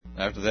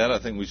After that,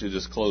 I think we should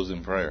just close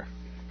in prayer.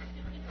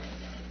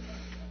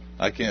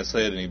 I can't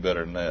say it any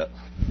better than that.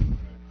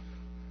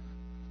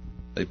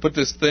 They put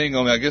this thing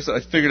on me. I guess I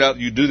figured out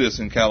you do this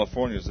in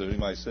California, so if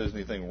anybody says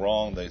anything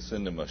wrong, they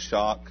send them a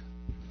shock.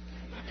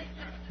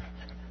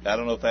 I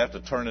don't know if I have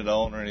to turn it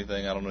on or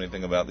anything. I don't know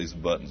anything about these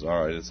buttons.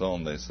 All right, it's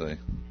on, they say.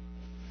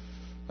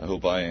 I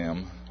hope I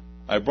am.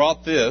 I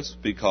brought this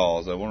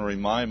because I want to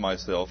remind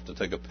myself to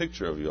take a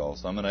picture of you all.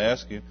 So I'm going to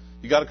ask you,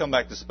 you got to come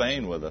back to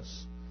Spain with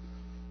us.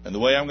 And the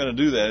way I'm going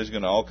to do that is you're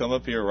going to all come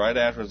up here right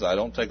afterwards. I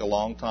don't take a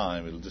long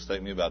time. It'll just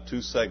take me about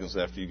 2 seconds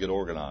after you get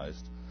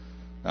organized.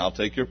 I'll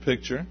take your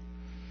picture,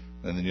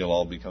 and then you'll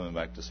all be coming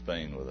back to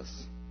Spain with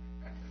us.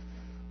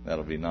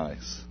 That'll be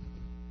nice.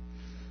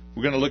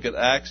 We're going to look at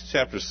Acts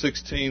chapter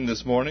 16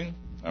 this morning.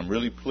 I'm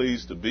really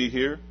pleased to be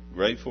here.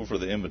 Grateful for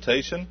the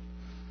invitation.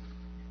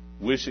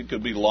 Wish it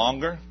could be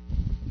longer.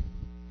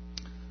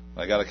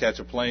 I got to catch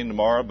a plane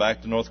tomorrow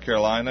back to North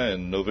Carolina,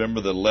 and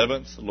November the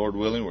 11th, Lord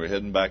willing, we're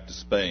heading back to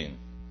Spain.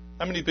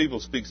 How many people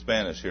speak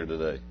Spanish here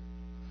today?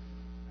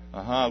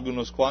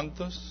 Algunos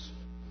cuantos.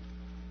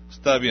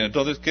 Está bien.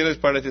 Entonces, ¿qué les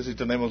parece si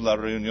tenemos la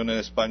reunión en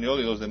español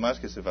y los demás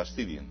que se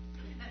fastidien?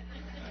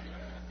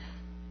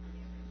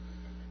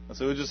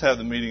 So we'll just have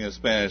the meeting in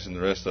Spanish, and the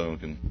rest of them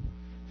can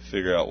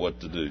figure out what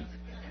to do.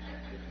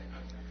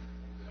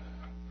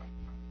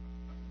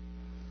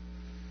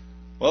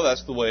 Well,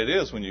 that's the way it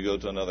is when you go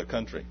to another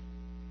country.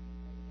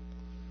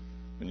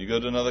 When you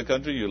go to another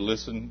country, you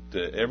listen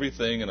to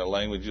everything in a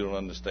language you don't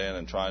understand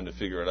and trying to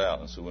figure it out.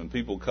 And so when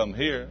people come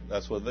here,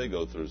 that's what they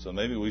go through. So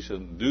maybe we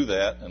should do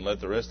that and let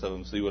the rest of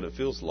them see what it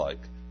feels like.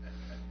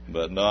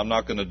 But no, I'm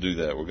not going to do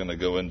that. We're going to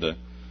go into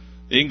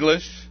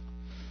English.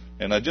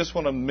 And I just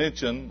want to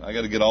mention, I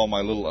got to get all my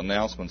little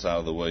announcements out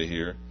of the way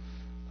here.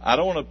 I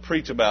don't want to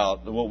preach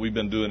about what we've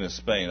been doing in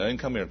Spain. I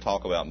didn't come here to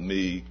talk about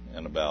me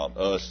and about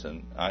us.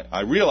 And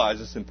I realize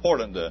it's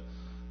important to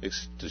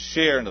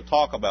share and to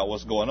talk about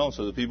what's going on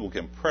so that people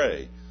can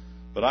pray.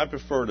 But I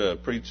prefer to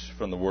preach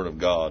from the Word of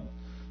God.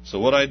 So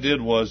what I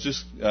did was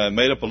just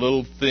made up a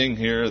little thing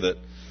here that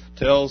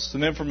tells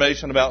some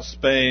information about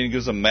Spain,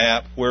 gives a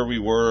map where we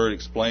were,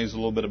 explains a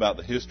little bit about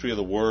the history of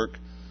the work.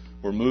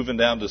 We're moving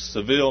down to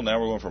Seville.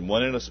 Now we're going from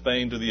one end of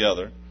Spain to the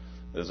other.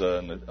 There's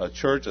a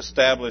church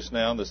established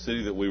now in the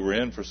city that we were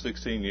in for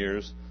 16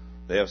 years.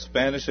 They have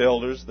Spanish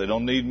elders. They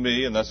don't need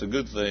me, and that's a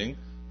good thing.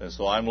 And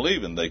so I'm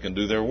leaving. They can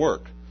do their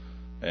work.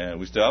 And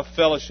we still have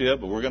fellowship,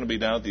 but we're going to be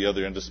down at the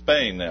other end of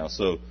Spain now.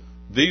 So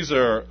these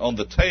are on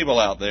the table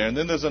out there. And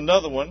then there's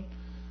another one.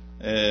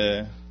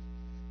 This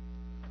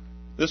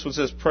one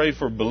says, pray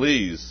for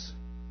Belize.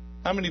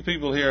 How many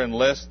people here in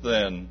less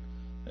than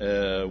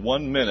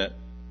 1 minute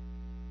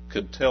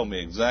could tell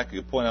me exactly,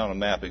 could point out on a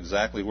map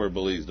exactly where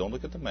Belize? Don't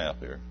look at the map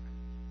here.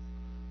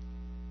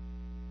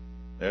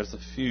 There's a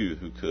few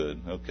who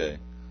could. Okay.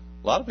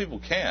 A lot of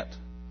people can't.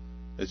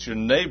 It's your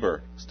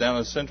neighbor. It's down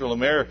in Central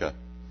America.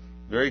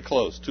 Very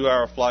close.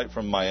 2-hour flight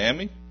from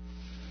Miami.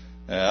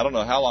 I don't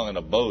know how long in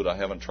a boat. I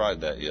haven't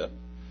tried that yet.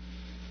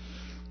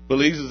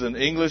 Belize is an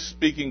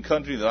English-speaking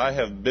country that I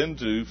have been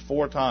to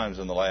 4 times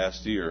in the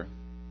last year.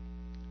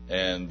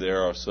 And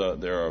there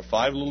are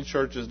 5 little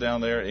churches down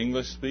there,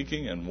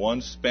 English-speaking, and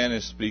 1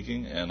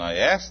 Spanish-speaking. And I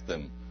asked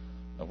them,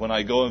 when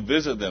I go and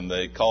visit them,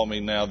 they call me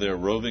now their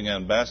roving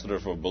ambassador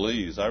for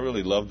Belize. I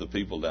really love the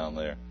people down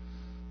there.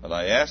 But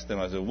I asked them,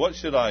 I said, what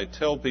should I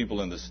tell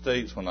people in the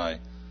States when I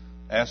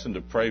asked them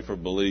to pray for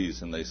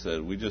Belize? And they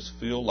said, we just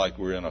feel like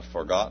we're in a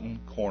forgotten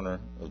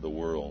corner of the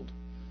world.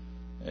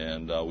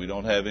 And we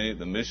don't have any,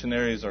 the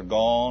missionaries are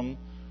gone.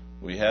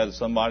 We had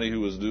somebody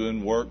who was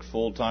doing work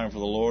full-time for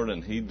the Lord,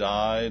 and he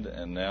died,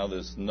 and now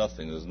there's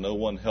nothing. There's no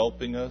one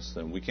helping us,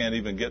 and we can't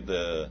even get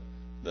the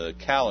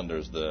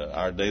calendars.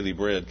 Our Daily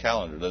Bread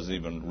calendar doesn't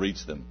even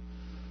reach them.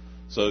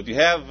 So if you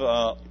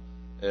have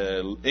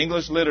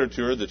English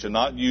literature that you're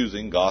not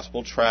using,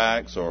 gospel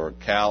tracts or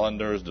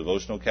calendars,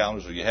 devotional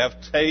calendars, or you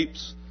have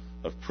tapes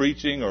of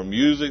preaching or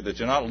music that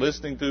you're not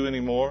listening to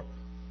anymore,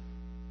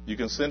 you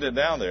can send it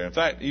down there. In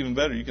fact, even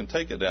better, you can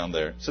take it down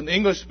there. It's an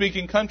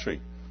English-speaking country.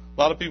 A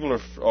lot of people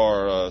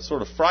are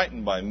sort of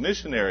frightened by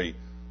missionary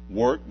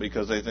work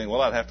because they think,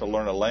 well, I'd have to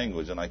learn a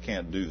language, and I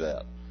can't do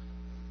that.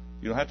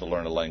 You don't have to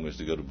learn a language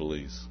to go to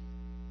Belize.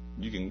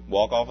 You can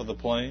walk off of the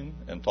plane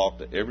and talk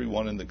to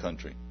everyone in the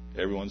country.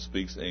 Everyone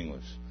speaks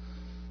English.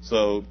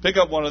 So pick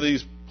up one of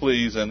these,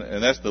 please,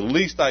 and that's the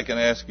least I can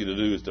ask you to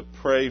do is to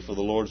pray for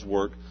the Lord's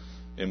work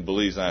in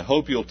Belize. And I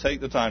hope you'll take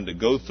the time to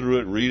go through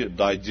it, read it,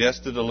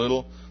 digest it a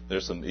little.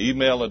 There's some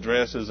email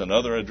addresses and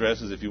other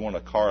addresses if you want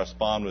to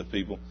correspond with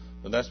people.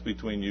 But that's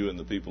between you and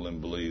the people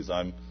in Belize.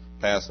 I'm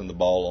passing the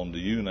ball on to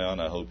you now,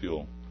 and I hope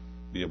you'll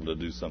be able to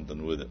do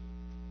something with it.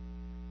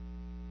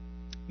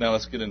 Now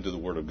let's get into the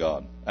Word of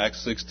God.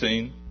 Acts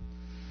 16.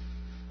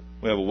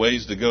 We have a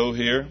ways to go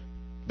here.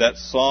 That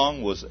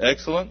song was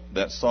excellent.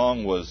 That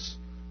song was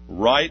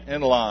right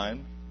in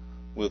line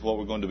with what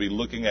we're going to be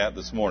looking at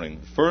this morning.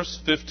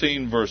 First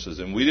 15 verses.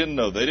 And we didn't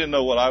know. They didn't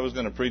know what I was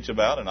going to preach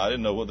about, and I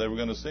didn't know what they were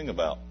going to sing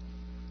about.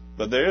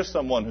 But there is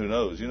someone who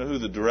knows. You know who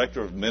the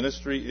director of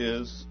ministry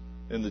is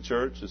in the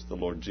church? It's the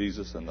Lord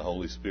Jesus and the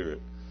Holy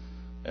Spirit.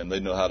 And they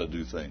know how to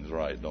do things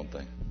right, don't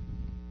they?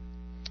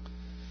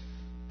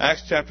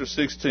 Acts chapter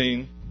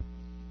 16.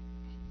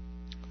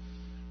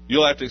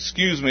 You'll have to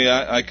excuse me.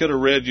 I could have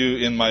read you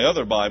in my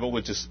other Bible,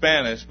 which is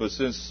Spanish, but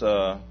since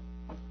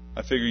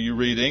I figure you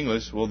read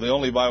English, well, the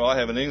only Bible I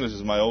have in English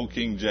is my old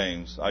King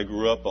James. I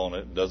grew up on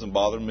it. It doesn't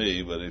bother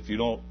me, but if you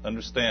don't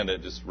understand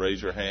it, just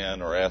raise your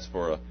hand or ask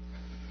for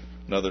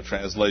another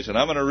translation.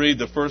 I'm going to read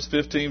the first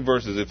 15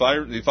 verses. If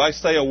I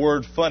say a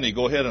word funny,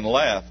 go ahead and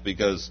laugh,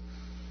 because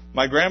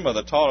my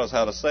grandmother taught us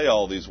how to say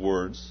all these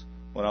words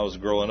when I was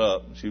growing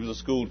up. She was a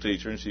school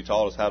teacher, and she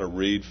taught us how to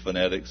read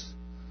phonetics.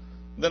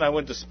 Then I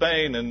went to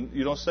Spain, and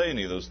you don't say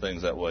any of those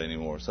things that way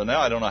anymore. So now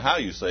I don't know how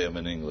you say them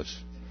in English.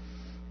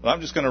 But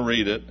I'm just going to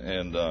read it,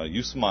 and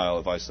you smile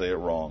if I say it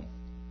wrong.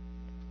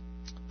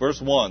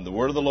 Verse 1, the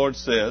word of the Lord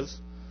says,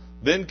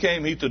 Then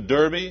came he to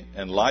Derbe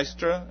and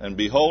Lystra, and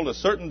behold, a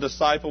certain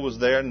disciple was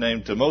there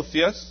named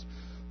Timotheus,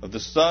 of the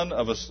son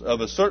of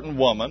a certain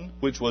woman,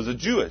 which was a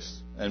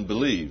Jewess, and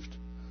believed.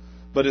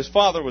 But his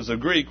father was a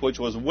Greek, which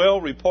was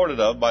well reported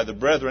of by the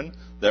brethren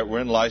that were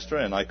in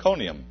Lystra and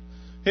Iconium.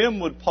 Him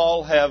would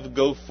Paul have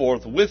go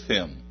forth with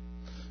him,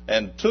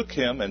 and took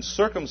him and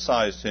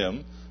circumcised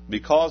him,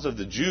 because of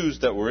the Jews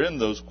that were in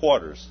those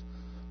quarters,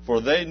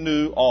 for they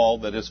knew all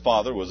that his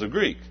father was a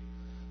Greek.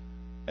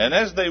 And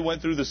as they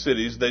went through the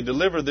cities, they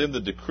delivered them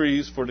the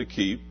decrees for to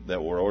keep,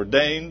 that were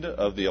ordained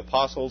of the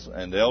apostles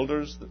and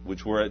elders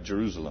which were at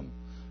Jerusalem.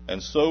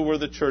 And so were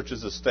the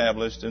churches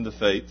established in the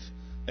faith,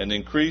 and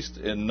increased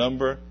in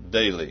number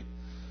daily.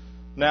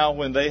 Now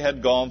when they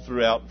had gone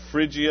throughout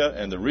Phrygia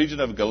and the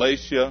region of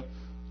Galatia,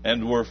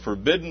 and were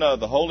forbidden of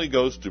the Holy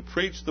Ghost to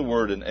preach the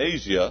word in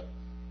Asia,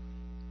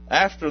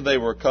 after they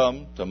were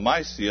come to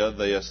Mysia,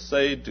 they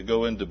essayed to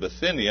go into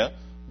Bithynia,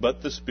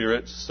 but the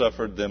Spirit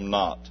suffered them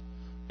not.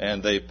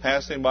 And they,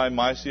 passing by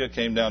Mysia,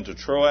 came down to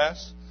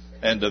Troas,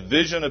 and a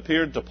vision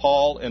appeared to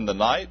Paul in the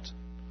night.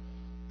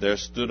 There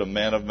stood a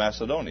man of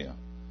Macedonia,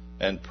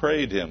 and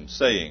prayed him,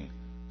 saying,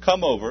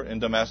 Come over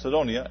into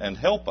Macedonia, and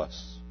help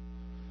us.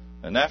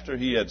 And after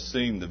he had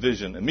seen the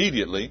vision,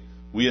 immediately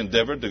we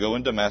endeavored to go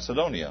into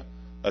Macedonia,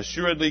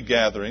 assuredly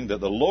gathering that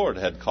the Lord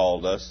had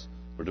called us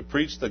for to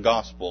preach the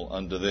gospel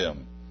unto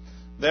them.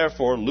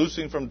 Therefore,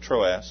 loosing from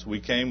Troas, we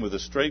came with a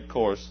straight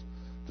course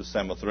to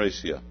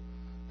Samothracia,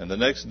 and the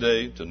next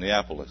day to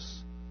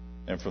Neapolis,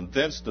 and from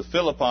thence to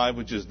Philippi,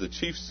 which is the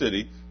chief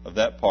city of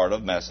that part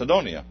of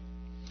Macedonia,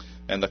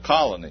 and the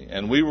colony.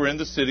 And we were in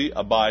the city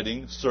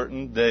abiding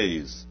certain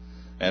days.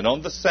 And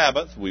on the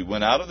Sabbath we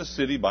went out of the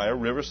city by a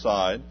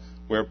riverside,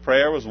 where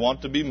prayer was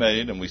wont to be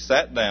made, and we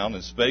sat down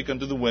and spake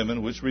unto the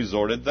women which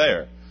resorted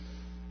there.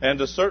 And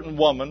a certain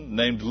woman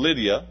named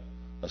Lydia,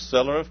 a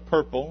seller of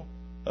purple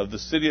of the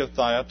city of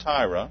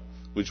Thyatira,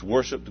 which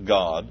worshipped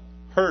God,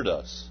 heard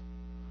us,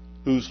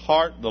 whose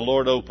heart the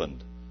Lord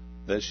opened,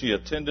 that she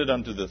attended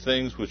unto the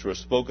things which were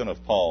spoken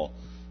of Paul.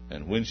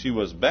 And when she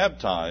was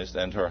baptized,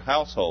 and her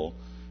household,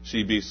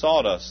 she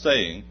besought us,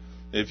 saying,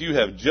 If you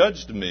have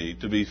judged me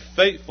to be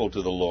faithful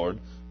to the Lord,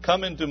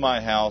 come into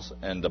my house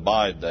and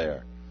abide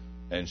there.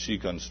 And she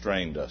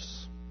constrained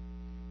us.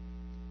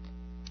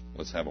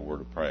 Let's have a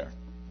word of prayer.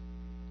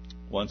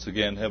 Once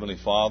again, Heavenly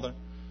Father,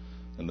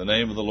 in the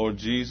name of the Lord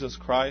Jesus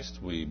Christ,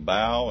 we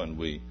bow and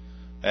we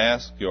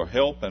ask your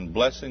help and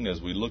blessing as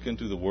we look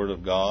into the Word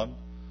of God.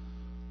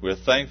 We're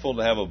thankful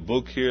to have a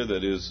book here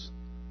that is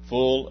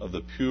full of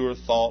the pure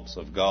thoughts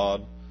of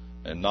God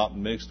and not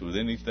mixed with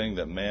anything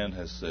that man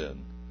has said.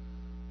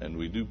 And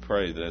we do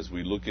pray that as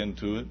we look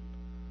into it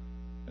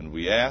and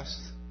we ask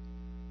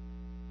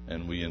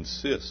and we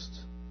insist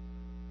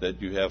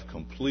that you have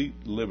complete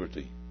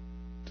liberty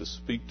to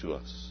speak to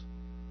us.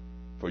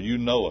 For you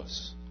know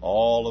us,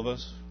 all of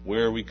us,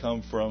 where we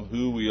come from,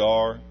 who we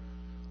are,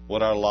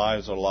 what our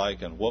lives are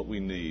like, and what we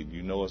need.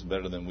 You know us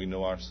better than we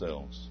know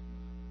ourselves.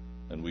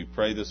 And we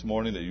pray this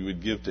morning that you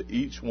would give to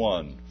each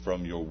one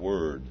from your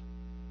word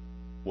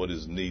what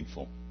is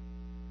needful,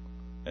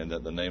 and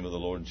that the name of the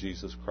Lord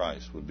Jesus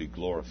Christ would be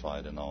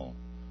glorified in all.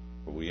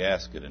 For we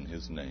ask it in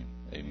his name.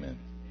 Amen.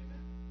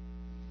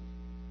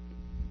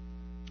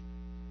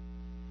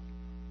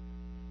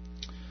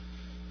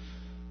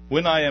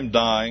 When I am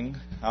dying,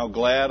 how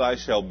glad I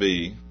shall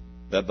be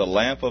that the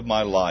lamp of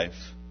my life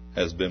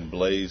has been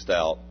blazed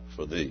out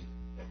for thee.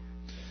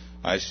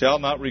 I shall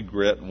not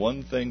regret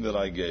one thing that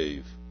I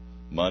gave,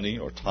 money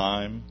or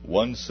time,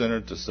 one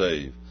sinner to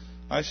save.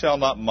 I shall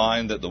not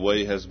mind that the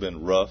way has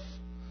been rough,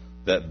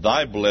 that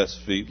thy blessed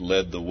feet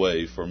led the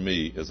way for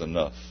me is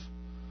enough.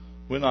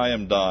 When I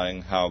am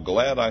dying, how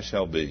glad I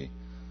shall be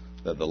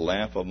that the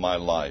lamp of my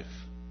life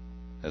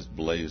has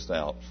blazed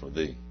out for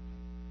thee.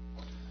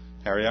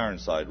 Harry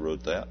Ironside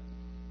wrote that.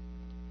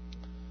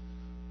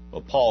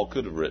 Well, Paul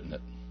could have written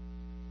it.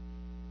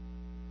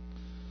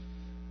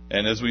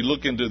 And as we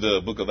look into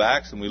the book of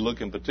Acts, and we look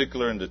in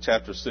particular into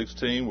chapter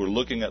 16, we're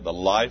looking at the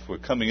life, we're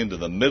coming into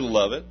the middle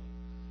of it,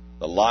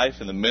 the life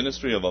and the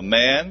ministry of a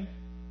man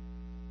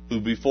who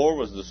before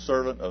was the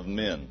servant of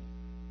men.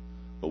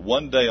 But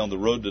one day on the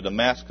road to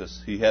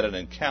Damascus, he had an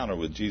encounter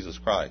with Jesus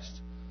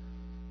Christ.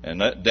 And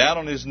down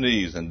on his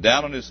knees and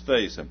down on his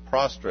face and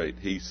prostrate,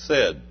 he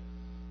said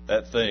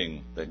that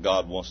thing that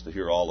God wants to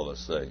hear all of us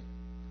say.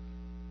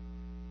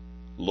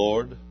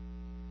 Lord,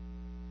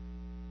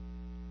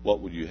 what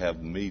would you have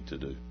me to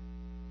do?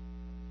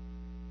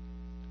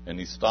 And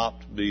he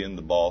stopped being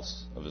the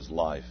boss of his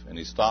life, and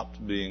he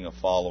stopped being a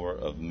follower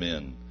of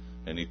men,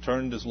 and he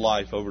turned his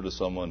life over to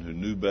someone who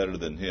knew better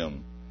than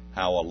him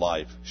how a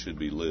life should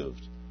be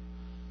lived.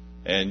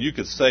 And you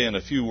could say in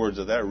a few words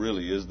that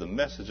really is the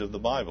message of the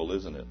Bible,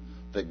 isn't it?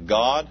 That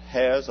God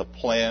has a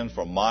plan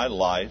for my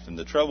life, and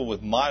the trouble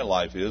with my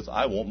life is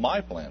I want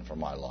my plan for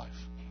my life.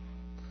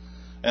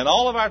 And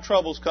all of our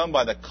troubles come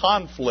by the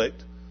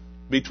conflict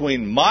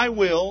between my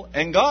will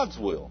and God's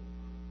will.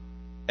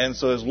 And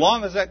so as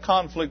long as that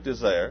conflict is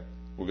there,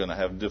 we're going to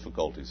have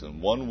difficulties in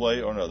one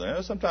way or another.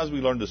 And sometimes we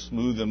learn to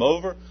smooth them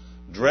over,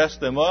 dress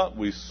them up,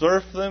 we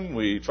surf them,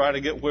 we try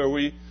to get where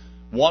we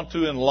want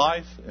to in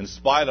life in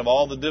spite of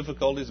all the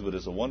difficulties. But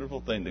it's a wonderful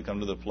thing to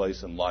come to the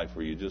place in life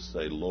where you just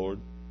say, Lord,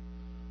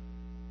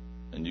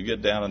 and you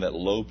get down in that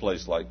low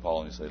place like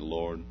Paul and you say,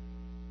 Lord,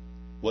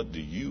 what do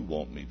you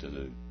want me to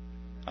do?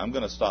 I'm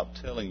going to stop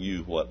telling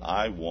you what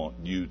I want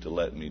you to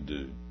let me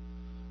do.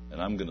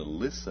 And I'm going to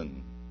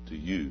listen to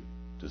you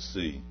to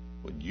see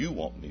what you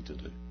want me to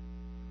do.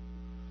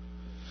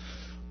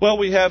 Well,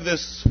 we have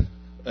this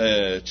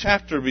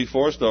chapter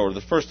before us, or the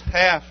first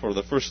half or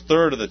the first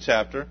third of the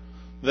chapter,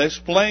 that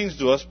explains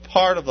to us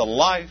part of the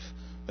life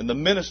and the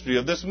ministry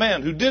of this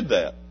man who did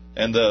that,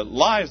 and the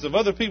lives of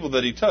other people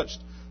that he touched.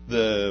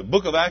 The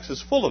book of Acts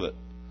is full of it.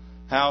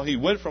 How he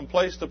went from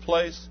place to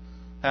place,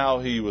 how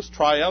he was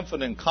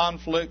triumphant in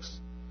conflicts,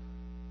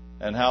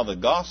 and how the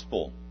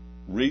gospel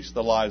reached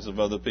the lives of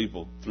other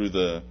people through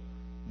the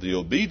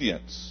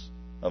obedience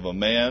of a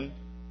man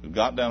who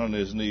got down on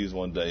his knees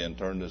one day and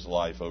turned his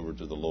life over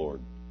to the Lord.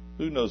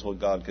 Who knows what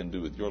God can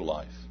do with your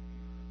life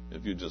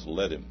if you just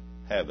let him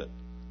have it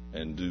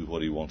and do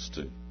what he wants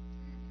to.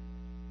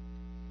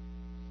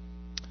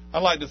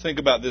 I'd like to think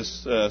about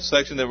this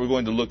section that we're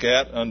going to look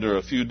at under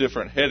a few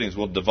different headings.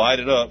 We'll divide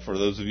it up for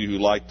those of you who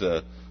like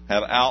to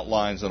have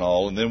outlines and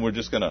all, and then we're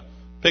just going to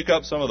pick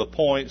up some of the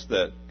points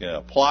that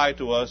apply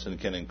to us and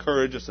can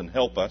encourage us and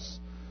help us.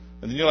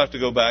 And then you'll have to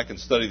go back and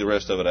study the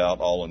rest of it out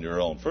all on your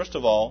own. First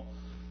of all,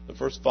 the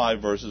first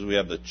 5 verses, we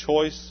have the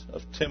choice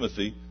of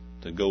Timothy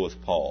to go with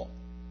Paul.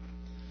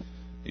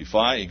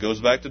 He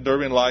goes back to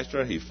Derbe and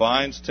Lystra. He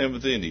finds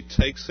Timothy and he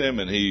takes him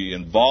and he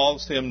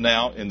involves him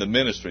now in the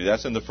ministry.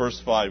 That's in the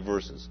first 5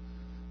 verses.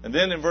 And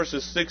then in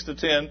verses 6 to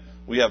 10,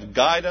 we have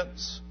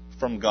guidance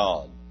from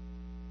God.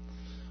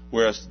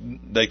 Where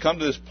they come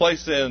to this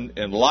place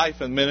in life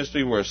and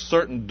ministry where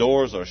certain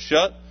doors are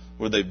shut,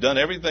 where they've done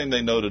everything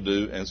they know to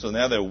do, and so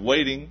now they're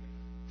waiting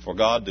for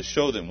God to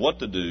show them what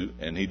to do,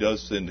 and he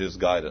does send his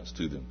guidance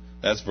to them.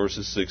 That's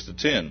verses 6 to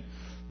 10.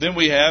 Then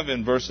we have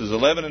in verses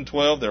 11 and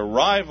 12 their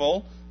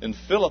arrival in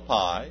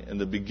Philippi and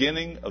the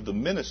beginning of the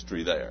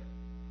ministry there.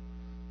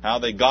 How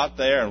they got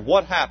there and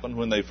what happened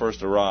when they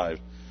first arrived.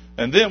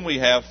 And then we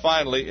have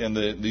finally in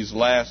these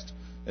last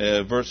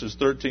verses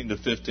 13 to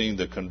 15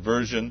 the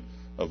conversion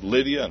of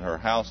Lydia and her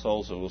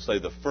household. So we'll say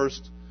the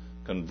first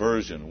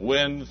conversion,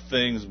 when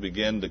things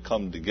begin to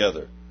come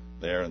together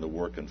there in the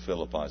work in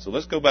Philippi. So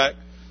let's go back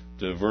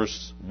to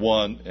verse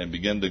 1 and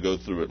begin to go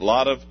through it. A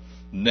lot of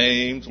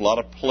names, a lot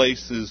of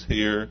places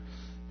here,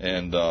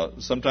 and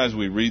sometimes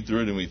we read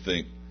through it and we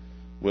think,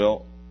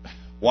 well,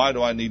 why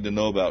do I need to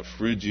know about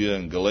Phrygia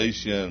and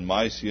Galatia and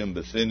Mysia and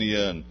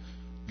Bithynia, and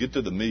get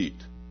to the meat?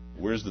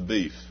 Where's the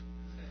beef?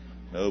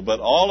 No, but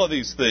all of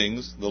these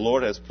things the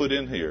Lord has put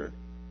in here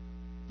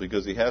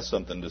because he has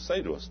something to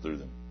say to us through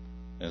them.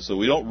 And so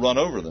we don't run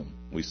over them.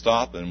 We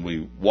stop and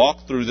we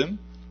walk through them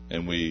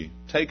and we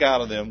take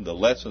out of them the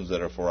lessons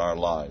that are for our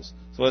lives.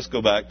 So let's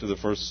go back to the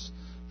first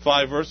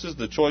 5 verses,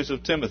 the choice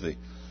of Timothy. It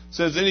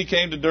says, then he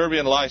came to Derbe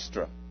and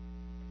Lystra.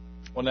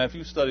 Well, now, if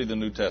you've studied the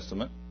New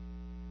Testament,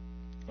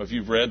 or if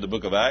you've read the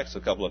book of Acts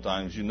a couple of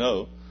times, you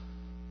know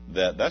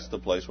that that's the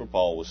place where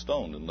Paul was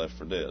stoned and left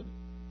for dead.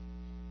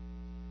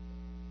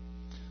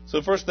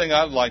 So first thing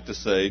I'd like to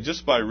say,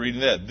 just by reading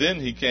that, then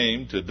he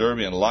came to Derbe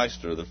and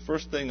Lystra, the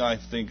first thing I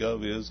think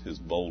of is his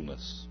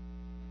boldness.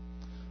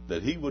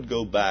 That he would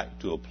go back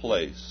to a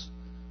place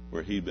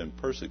where he'd been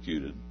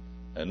persecuted.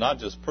 And not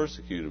just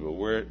persecuted, but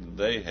where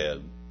they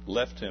had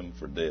left him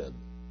for dead.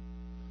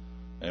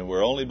 And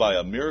where only by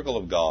a miracle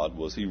of God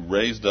was he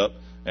raised up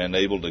and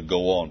able to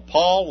go on.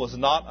 Paul was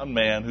not a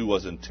man who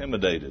was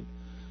intimidated.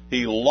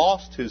 He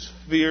lost his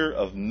fear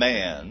of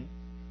man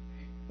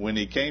when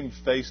he came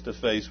face to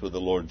face with the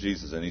Lord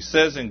Jesus. And he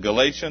says in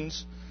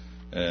Galatians,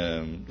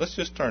 let's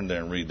just turn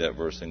there and read that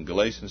verse in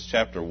Galatians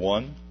chapter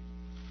 1,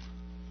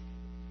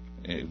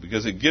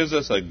 because it gives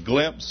us a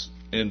glimpse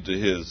into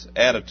his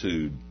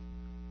attitude.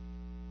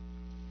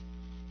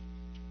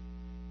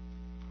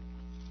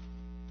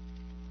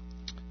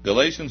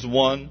 Galatians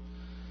 1,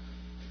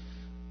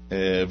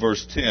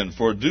 verse 10,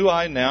 for do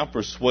I now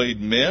persuade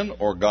men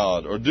or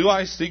God? Or do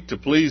I seek to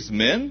please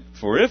men?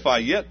 For if I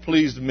yet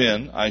pleased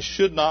men, I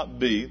should not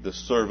be the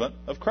servant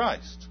of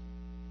Christ.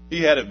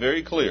 He had it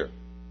very clear.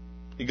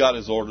 He got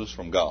his orders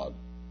from God.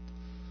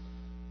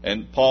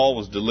 And Paul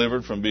was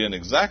delivered from being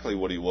exactly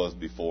what he was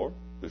before.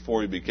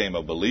 Before he became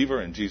a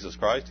believer in Jesus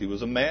Christ, he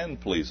was a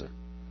man-pleaser.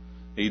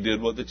 He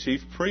did what the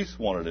chief priests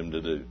wanted him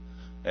to do.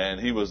 And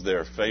he was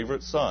their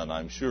favorite son,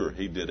 I'm sure.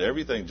 He did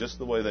everything just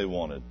the way they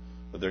wanted.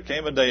 But there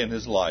came a day in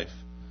his life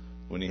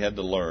when he had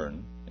to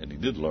learn, and he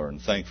did learn,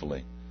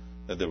 thankfully,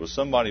 that there was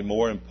somebody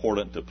more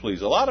important to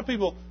please. A lot of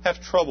people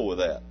have trouble with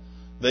that.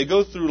 They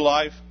go through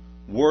life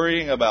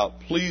worrying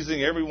about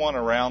pleasing everyone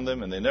around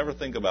them, and they never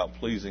think about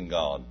pleasing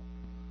God.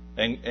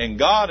 And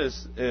God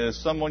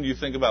is someone you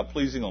think about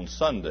pleasing on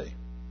Sunday.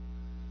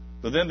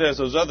 But then there's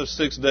those other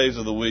 6 days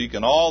of the week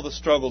and all the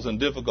struggles and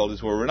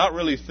difficulties where we're not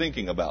really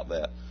thinking about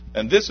that.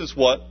 And this is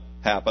what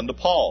happened to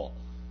Paul.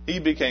 He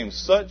became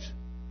such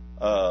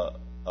a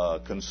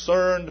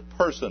concerned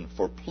person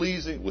for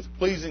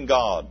pleasing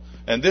God.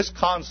 And this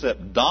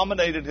concept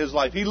dominated his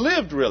life. He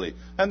lived really.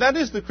 And that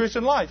is the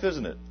Christian life,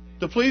 isn't it?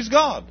 To please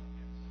God.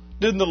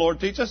 Didn't the Lord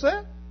teach us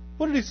that?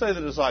 What did he say to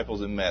the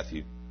disciples in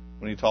Matthew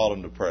when he taught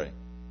them to pray?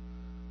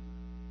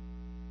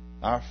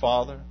 Our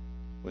Father,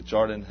 which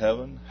art in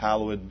heaven,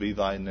 hallowed be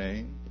thy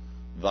name.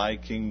 Thy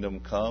kingdom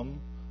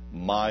come,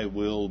 my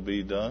will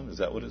be done. Is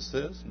that what it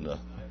says? No.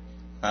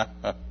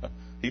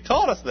 He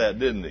taught us that,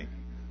 didn't he?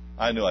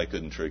 I knew I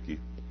couldn't trick you.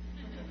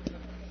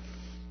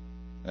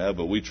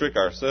 But we trick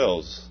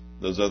ourselves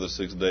those other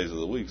 6 days of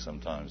the week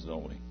sometimes,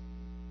 don't we?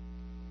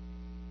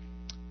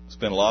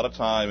 Spend a lot of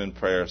time in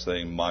prayer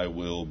saying, my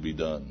will be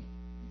done.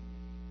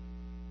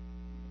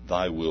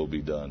 Thy will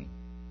be done.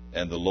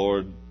 And the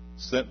Lord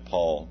sent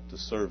Paul to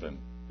serve him.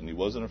 And he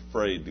wasn't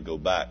afraid to go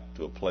back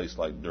to a place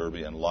like Derbe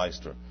and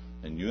Lystra.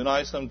 And you and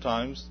I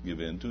sometimes give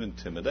in to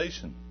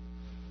intimidation.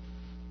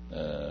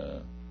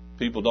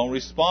 People don't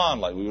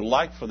respond like we would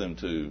like for them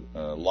to.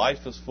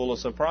 Life is full of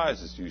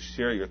surprises. You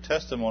share your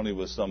testimony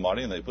with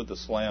somebody and they put the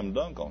slam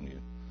dunk on you.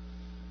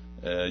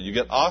 You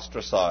get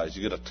ostracized.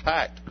 You get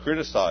attacked,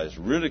 criticized,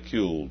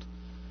 ridiculed.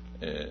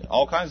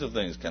 All kinds of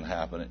things can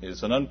happen.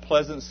 It's an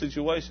unpleasant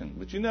situation.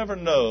 But you never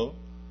know.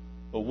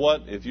 But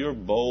what if you're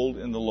bold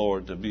in the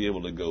Lord to be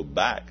able to go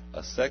back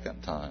a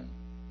second time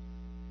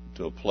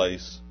to a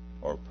place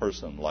or a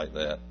person like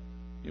that?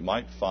 You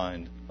might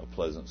find a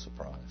pleasant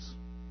surprise.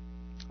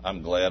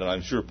 I'm glad, and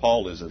I'm sure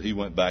Paul is, that he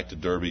went back to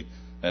Derbe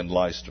and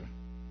Lystra.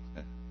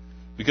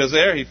 Because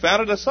there he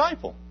found a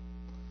disciple.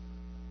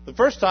 The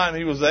first time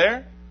he was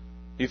there,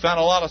 he found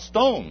a lot of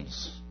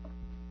stones.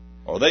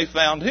 Or they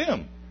found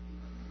him.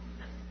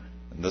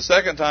 And the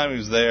second time he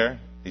was there,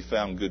 he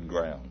found good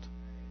ground.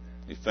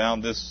 He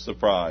found this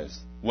surprise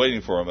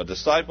waiting for him. A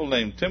disciple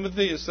named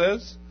Timothy, it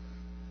says.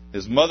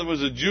 His mother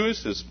was a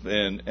Jewess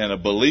and a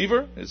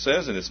believer, it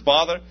says. And his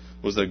father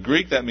was a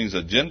Greek. That means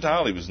a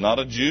Gentile. He was not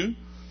a Jew.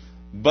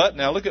 But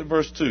now look at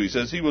verse 2. He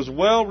says, he was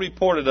well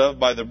reported of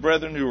by the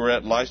brethren who were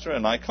at Lystra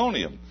and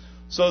Iconium.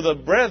 So the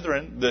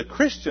brethren, the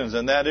Christians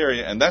in that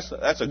area, and that's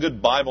a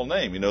good Bible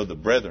name, you know, the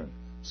brethren,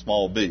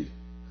 small b.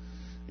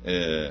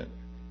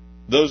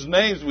 Those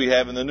names we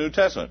have in the New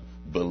Testament,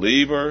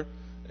 believer,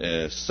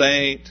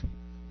 saint,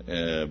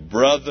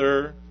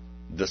 brother,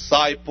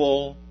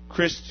 disciple,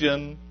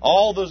 Christian,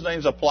 all those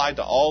names apply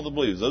to all the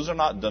believers. Those are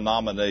not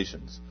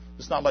denominations.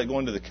 It's not like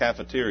going to the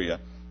cafeteria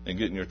and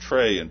getting your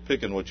tray and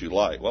picking what you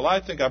like. Well,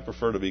 I think I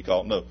prefer to be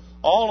called. No,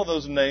 all of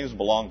those names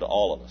belong to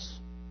all of us.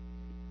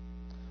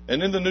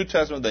 And in the New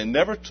Testament, they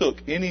never took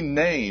any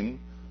name,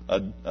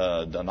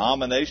 a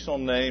denominational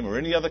name or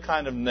any other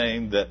kind of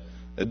name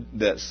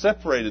that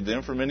separated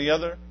them from any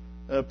other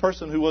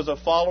person who was a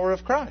follower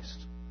of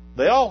Christ.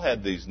 They all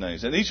had these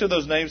names, and each of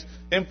those names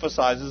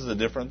emphasizes a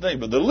different thing.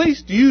 But the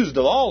least used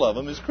of all of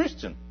them is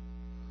Christian,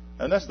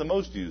 and that's the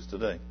most used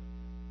today.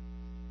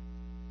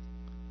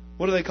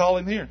 What do they call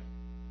him here?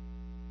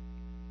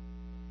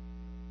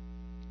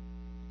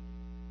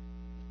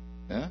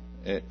 Yeah?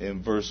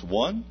 In verse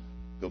 1,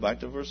 go back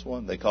to verse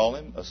 1, they call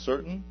him a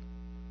certain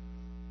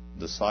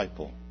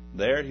disciple.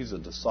 There, he's a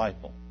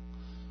disciple.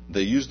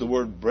 They use the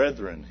word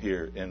brethren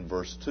here in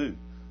verse 2.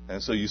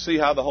 And so you see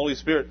how the Holy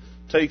Spirit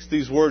takes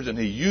these words and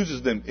he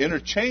uses them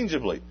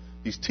interchangeably.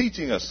 He's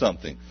teaching us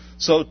something.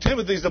 So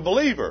Timothy's a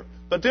believer.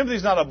 But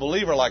Timothy's not a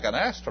believer like an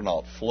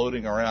astronaut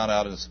floating around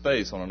out in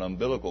space on an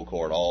umbilical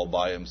cord all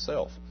by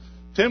himself.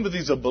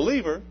 Timothy's a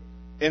believer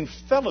in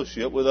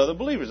fellowship with other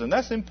believers. And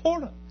that's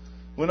important.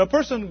 When a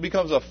person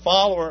becomes a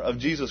follower of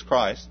Jesus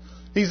Christ,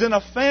 he's in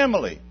a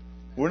family.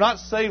 We're not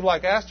saved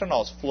like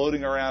astronauts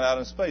floating around out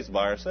in space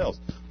by ourselves.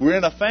 We're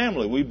in a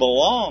family. We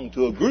belong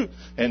to a group.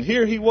 And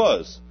here he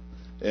was.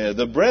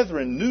 The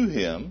brethren knew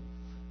him,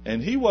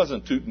 and he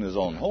wasn't tooting his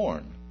own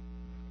horn.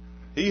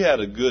 He had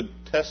a good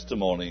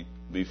testimony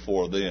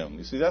before them.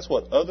 You see, that's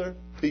what other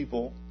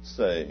people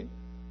say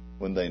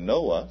when they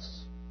know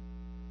us.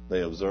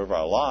 They observe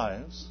our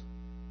lives.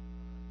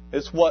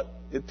 It's what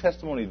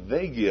testimony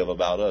they give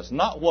about us,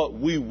 not what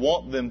we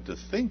want them to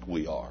think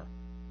we are.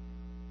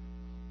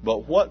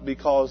 But what,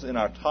 because in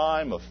our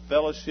time of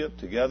fellowship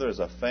together as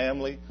a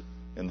family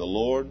in the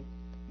Lord,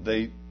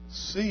 they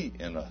see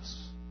in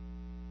us.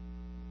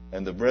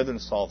 And the brethren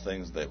saw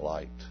things they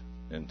liked.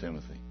 in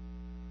Timothy.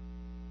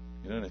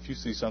 You know, and if you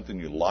see something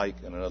you like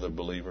in another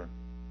believer,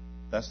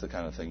 that's the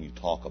kind of thing you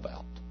talk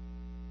about.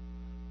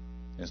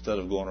 Instead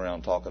of going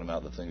around talking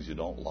about the things you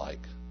don't like.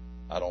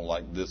 I don't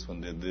like this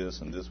one did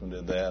this and this one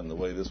did that and the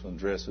way this one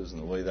dresses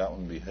and the way that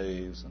one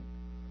behaves. And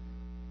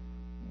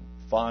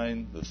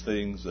find the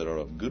things that are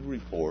of good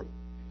report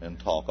and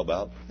talk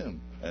about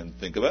him and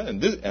think about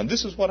it. And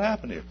this is what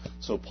happened here.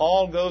 So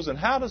Paul goes, and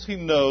how does he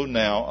know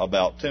now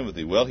about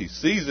Timothy? Well, he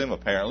sees him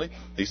apparently.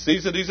 He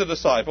sees that he's a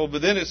disciple,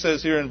 but then it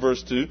says here in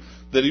verse 2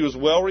 that he was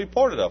well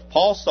reported of.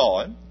 Paul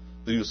saw him,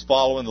 that he was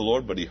following the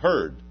Lord, but he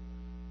heard.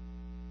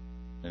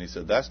 And he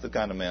said, that's the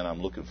kind of man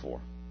I'm looking for.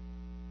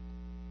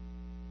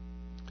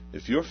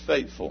 If you're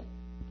faithful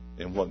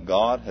in what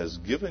God has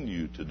given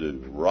you to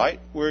do right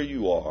where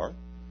you are,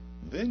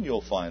 then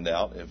you'll find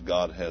out if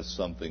God has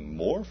something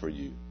more for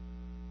you.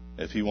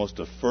 If he wants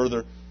to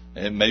further,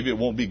 and maybe it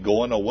won't be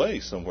going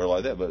away somewhere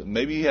like that, but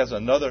maybe he has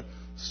another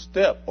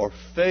step or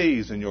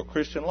phase in your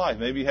Christian life.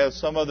 Maybe he has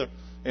some other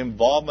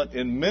involvement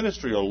in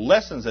ministry or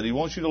lessons that he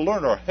wants you to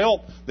learn or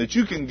help that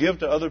you can give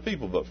to other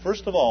people. But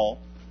first of all,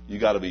 you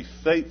got to be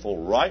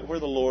faithful right where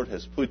the Lord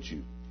has put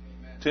you.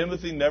 Amen.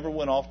 Timothy never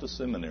went off to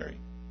seminary.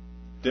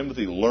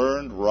 Timothy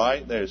learned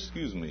right there.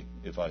 Excuse me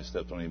if I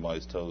stepped on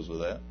anybody's toes with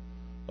that.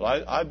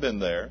 But I've been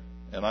there,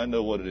 and I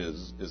know what it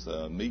is. It's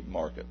a meat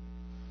market.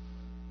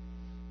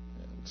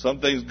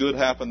 Some things good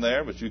happen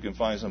there, but you can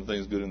find some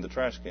things good in the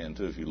trash can,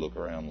 too, if you look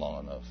around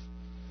long enough.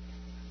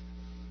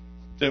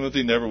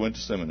 Timothy never went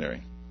to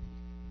seminary.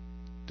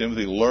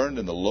 Timothy learned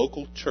in the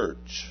local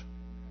church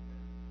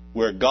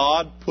where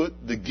God put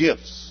the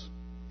gifts.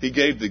 He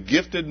gave the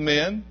gifted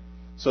men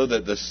so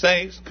that the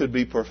saints could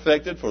be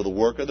perfected for the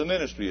work of the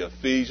ministry.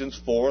 Ephesians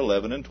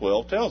 4:11 and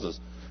 12 tells us.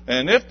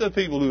 And if the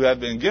people who have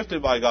been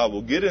gifted by God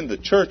will get in the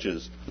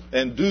churches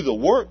and do the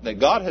work that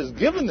God has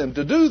given them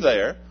to do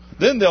there,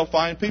 then they'll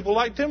find people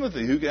like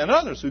Timothy and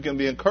others who can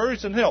be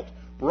encouraged and helped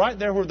right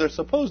there where they're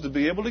supposed to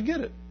be able to get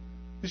it.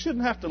 You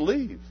shouldn't have to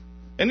leave.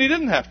 And he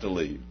didn't have to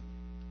leave.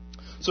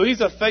 So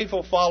he's a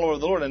faithful follower of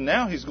the Lord, and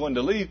now he's going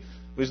to leave.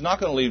 But he's not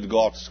going to leave to go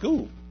off to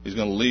school. He's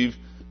going to leave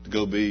to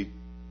go be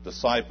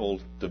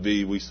discipled, to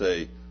be, we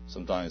say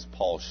sometimes,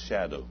 Paul's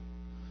shadow.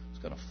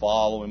 He's going to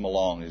follow him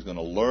along. He's going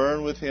to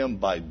learn with him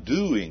by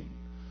doing,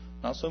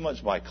 not so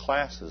much by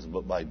classes,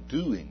 but by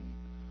doing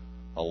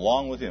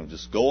along with him.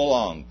 Just go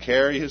along,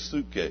 carry his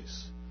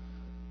suitcase,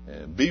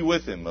 be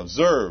with him,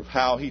 observe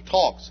how he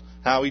talks,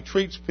 how he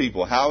treats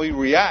people, how he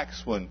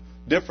reacts when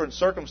different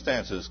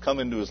circumstances come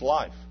into his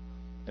life.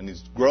 And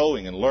he's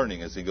growing and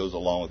learning as he goes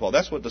along with Paul.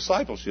 That's what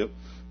discipleship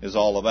is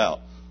all about.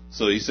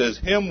 So he says,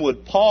 him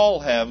would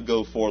Paul have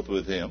go forth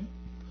with him.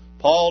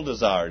 Paul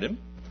desired him.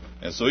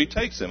 And so he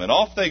takes him. And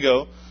off they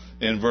go.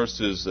 In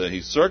verses,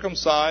 he's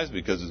circumcised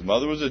because his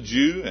mother was a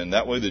Jew, and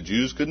that way the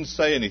Jews couldn't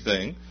say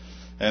anything.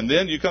 And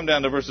then you come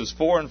down to verses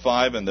 4 and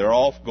 5, and they're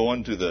off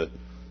going to the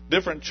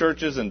different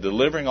churches and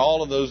delivering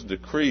all of those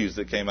decrees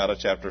that came out of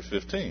chapter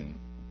 15.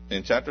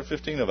 In chapter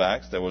 15 of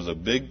Acts, there was a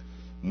big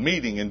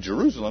meeting in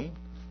Jerusalem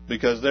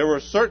because there were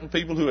certain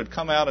people who had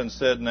come out and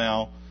said,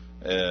 now,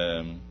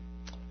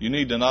 you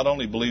need to not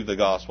only believe the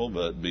gospel,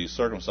 but be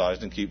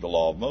circumcised and keep the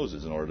law of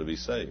Moses in order to be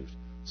saved.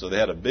 So they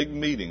had a big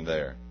meeting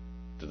there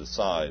to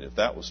decide if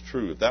that was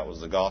true, if that was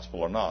the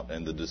gospel or not.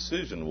 And the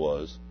decision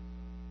was,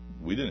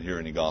 we didn't hear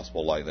any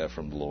gospel like that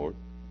from the Lord.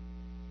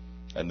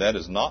 And that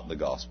is not the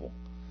gospel.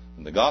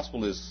 And the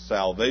gospel is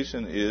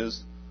salvation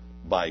is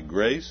by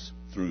grace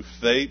through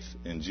faith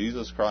in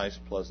Jesus Christ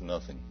plus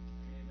nothing.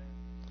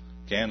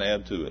 Can't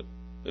add to it.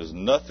 There's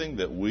nothing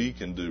that we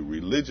can do.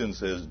 Religion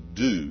says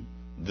do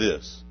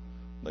this.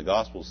 The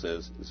gospel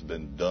says it's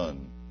been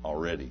done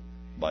already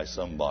by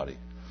somebody.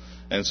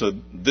 And so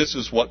this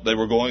is what they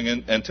were going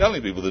in and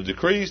telling people. The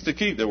decrees to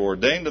keep that were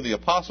ordained to the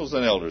apostles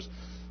and elders.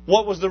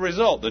 What was the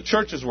result? The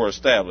churches were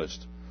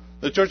established.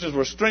 The churches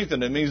were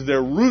strengthened. It means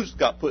their roots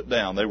got put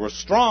down. They were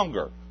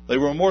stronger. They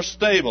were more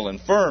stable and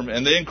firm.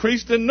 And they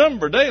increased in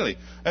number daily.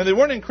 And they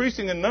weren't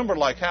increasing in number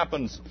like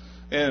happens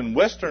in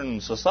Western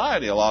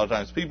society a lot of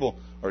times. People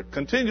are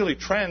continually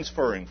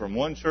transferring from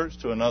one church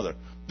to another.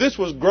 This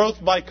was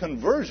growth by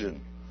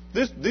conversion.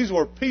 These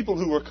were people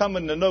who were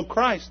coming to know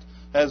Christ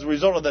as a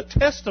result of the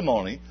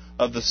testimony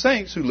of the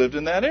saints who lived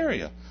in that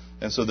area.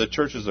 And so the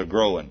churches are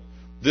growing.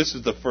 This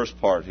is the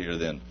first part here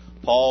then.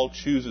 Paul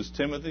chooses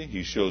Timothy.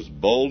 He shows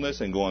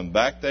boldness in going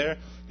back there.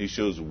 He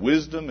shows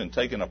wisdom in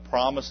taking a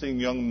promising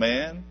young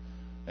man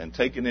and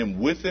taking him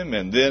with him.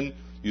 And then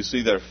you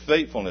see their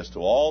faithfulness to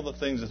all the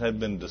things that had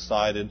been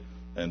decided.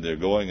 And they're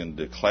going and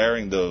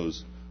declaring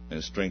those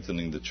and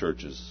strengthening the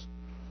churches.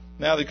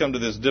 Now they come to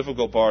this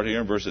difficult part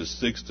here in verses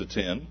 6 to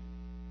 10,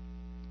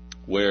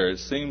 where it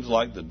seems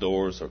like the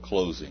doors are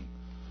closing.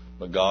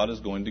 But God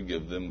is going to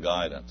give them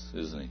guidance,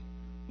 isn't He?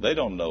 They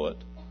don't know it.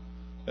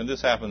 And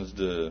this happens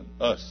to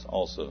us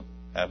also.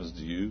 Happens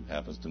to you,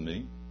 happens to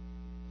me.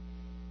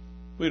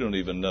 We don't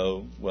even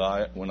know.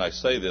 Well, when I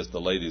say this, the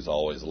ladies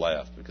always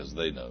laugh because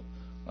they know.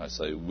 I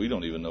say, we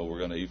don't even know we're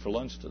going to eat for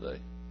lunch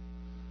today.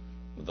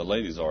 But the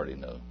ladies already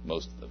know,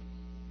 most of them.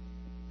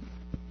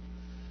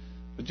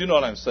 But you know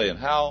what I'm saying?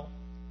 How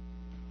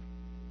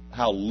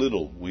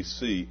little we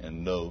see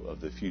and know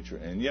of the future.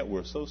 And yet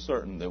we're so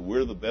certain that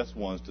we're the best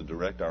ones to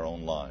direct our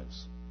own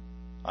lives.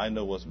 I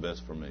know what's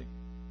best for me.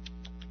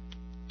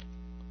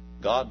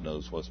 God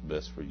knows what's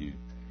best for you.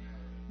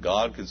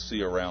 God can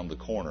see around the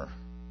corner,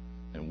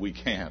 and we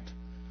can't.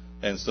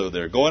 And so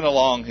they're going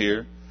along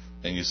here,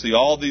 and you see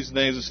all these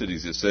names of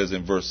cities. It says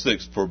in verse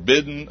 6,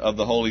 forbidden of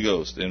the Holy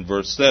Ghost. In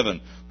verse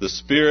 7, the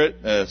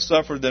Spirit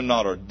suffered them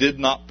not, or did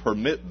not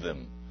permit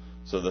them.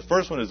 So the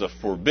first one is a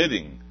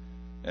forbidding,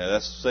 and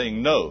that's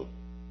saying no.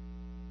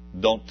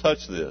 Don't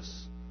touch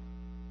this.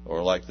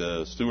 Or like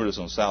the stewardess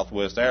on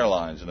Southwest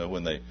Airlines,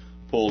 when they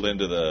pulled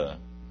into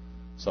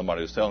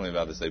somebody was telling me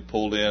about this. They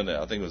pulled in,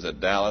 I think it was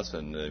at Dallas,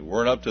 and they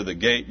weren't up to the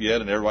gate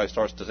yet, and everybody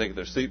starts to take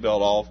their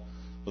seatbelt off.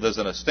 Well, there's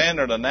a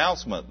standard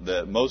announcement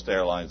that most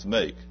airlines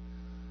make,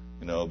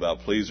 about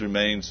please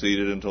remain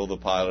seated until the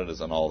pilot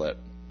is and all that.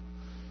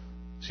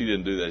 She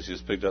didn't do that. She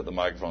just picked up the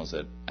microphone and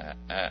said,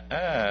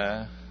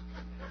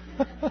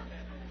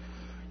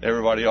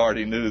 Everybody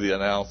already knew the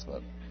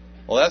announcement.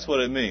 Well, that's what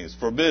it means.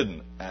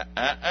 Forbidden.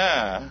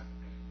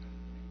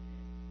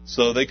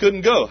 So they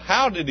couldn't go.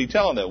 How did he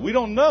tell them that? We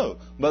don't know.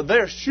 But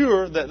they're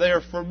sure that they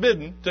are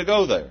forbidden to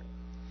go there.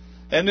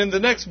 And in the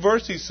next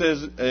verse he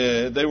says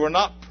they were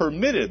not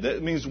permitted.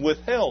 That means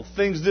withheld.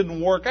 Things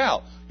didn't work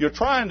out. You're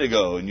trying to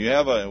go and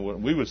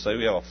we would say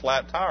we have a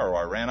flat tire, or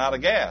I ran out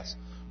of gas,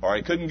 or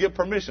I couldn't get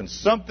permission.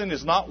 Something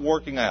is not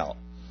working out.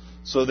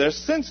 So they're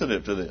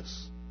sensitive to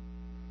this.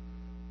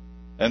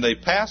 And they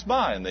pass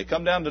by and they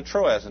come down to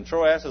Troas. And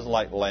Troas is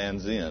like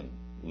Land's End.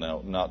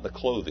 Now, not the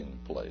clothing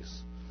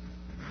place,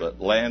 but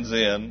Land's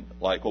End,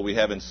 like what we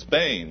have in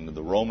Spain.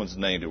 The Romans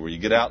named it, where you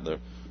get out the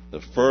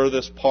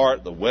furthest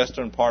part, the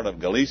western part of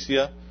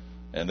Galicia,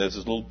 and there's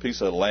this little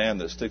piece of land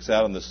that sticks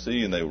out in the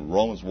sea, and the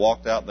Romans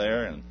walked out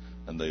there, and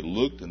they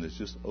looked, and it's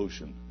just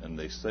ocean. And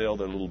they sailed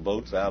their little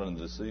boats out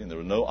into the sea, and there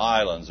were no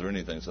islands or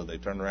anything. So they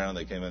turned around and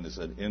they came in and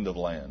said, end of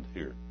land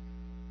here.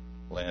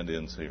 Land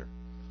ends here.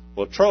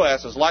 Well,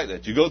 Troas is like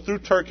that. You go through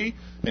Turkey,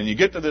 and you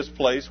get to this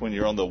place when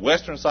you're on the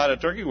western side of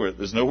Turkey where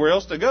there's nowhere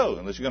else to go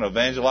unless you're going to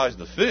evangelize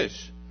the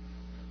fish.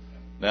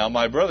 Now,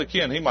 my brother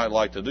Ken, he might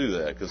like to do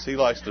that because he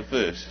likes to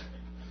fish.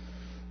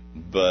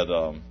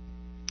 But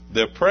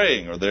they're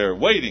praying, or they're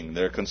waiting.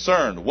 They're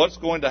concerned. What's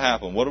going to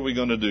happen? What are we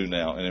going to do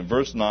now? And in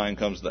verse 9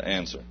 comes the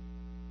answer,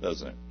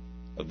 doesn't it?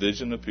 A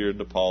vision appeared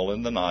to Paul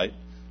in the night.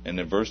 And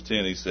in verse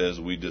 10 he says,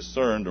 we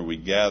discerned, or we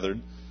gathered,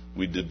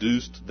 we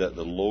deduced that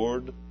the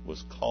Lord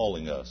was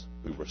calling us.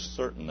 We were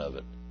certain of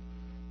it.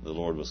 The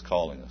Lord was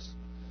calling us.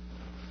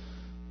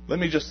 Let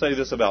me just say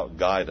this about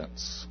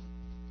guidance.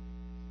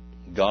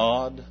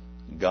 God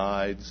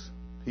guides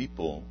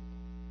people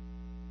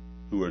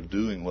who are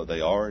doing what they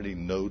already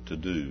know to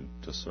do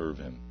to serve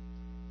Him.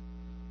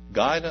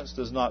 Guidance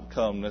does not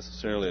come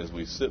necessarily as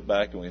we sit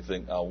back and we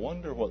think, I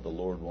wonder what the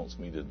Lord wants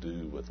me to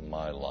do with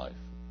my life.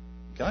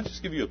 Can I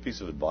just give you a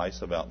piece of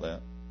advice about that?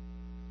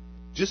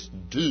 Just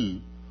do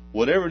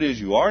whatever it is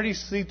you already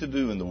see to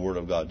do in the Word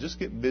of God. Just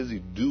get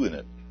busy doing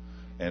it.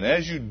 And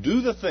as you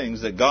do the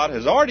things that God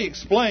has already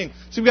explained,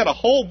 see, we've got a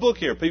whole book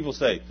here. People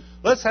say,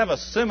 let's have a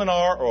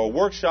seminar or a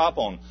workshop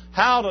on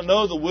how to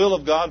know the will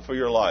of God for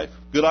your life.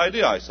 Good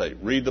idea, I say.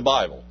 Read the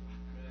Bible.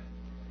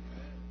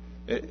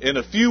 In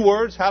a few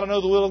words, how to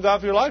know the will of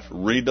God for your life?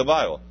 Read the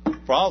Bible.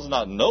 Problem's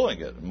not knowing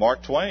it.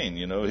 Mark Twain,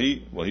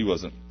 he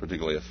wasn't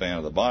particularly a fan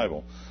of the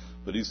Bible,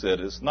 but he said,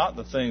 it's not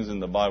the things in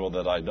the Bible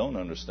that I don't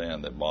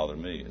understand that bother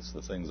me. It's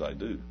the things I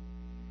do.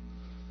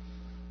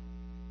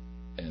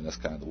 And that's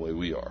kind of the way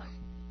we are.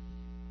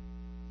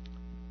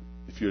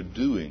 If you're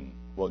doing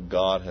what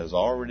God has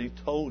already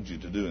told you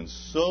to do, and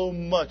so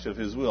much of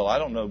His will, I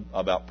don't know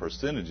about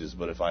percentages,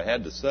 but if I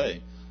had to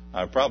say,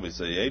 I'd probably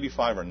say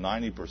 85 or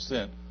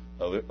 90%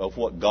 of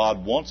what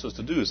God wants us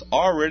to do is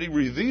already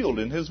revealed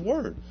in His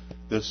Word.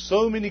 There's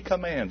so many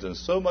commands and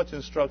so much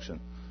instruction.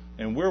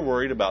 And we're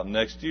worried about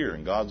next year,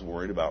 and God's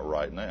worried about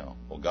right now.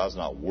 Well, God's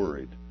not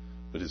worried,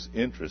 but His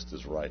interest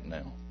is right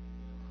now.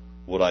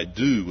 What I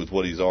do with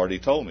what He's already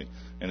told me.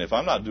 And if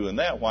I'm not doing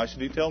that, why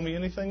should He tell me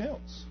anything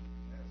else?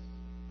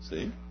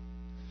 See?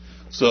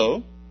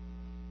 So,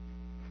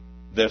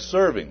 they're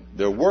serving,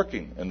 they're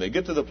working, and they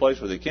get to the place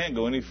where they can't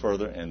go any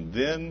further, and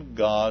then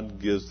God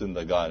gives them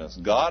the guidance.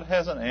 God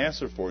has an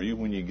answer for you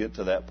when you get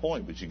to that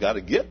point, but you got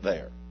to get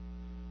there.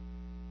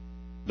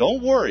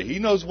 Don't worry, He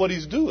knows what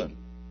He's doing.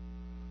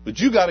 But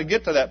you got to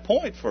get to that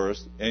point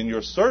first in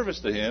your service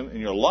to Him, in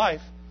your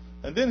life,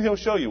 and then He'll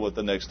show you what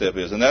the next step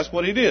is. And that's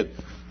what He did.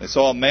 They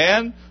saw a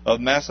man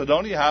of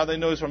Macedonia. How do they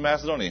know he's from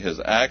Macedonia? His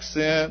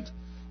accent,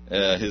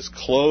 his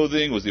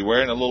clothing. Was he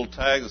wearing a little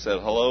tag that said,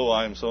 hello,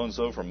 I'm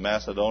so-and-so from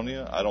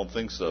Macedonia? I don't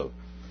think so.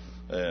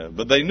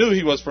 But they knew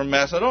he was from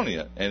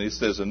Macedonia. And it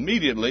says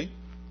immediately,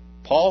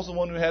 Paul's the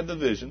one who had the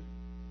vision.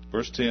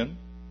 Verse 10.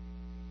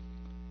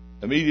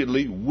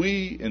 Immediately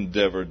we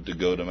endeavored to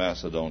go to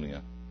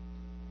Macedonia.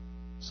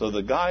 So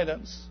the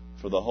guidance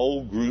for the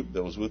whole group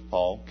that was with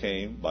Paul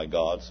came by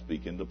God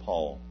speaking to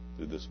Paul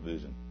through this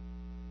vision.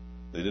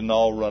 They didn't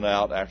all run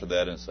out after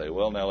that and say,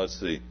 well, now let's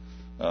see.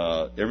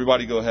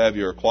 Everybody go have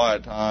your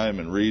quiet time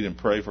and read and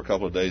pray for a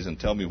couple of days and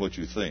tell me what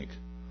you think.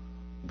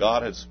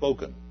 God had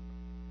spoken.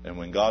 And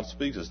when God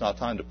speaks, it's not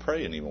time to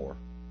pray anymore.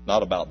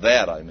 Not about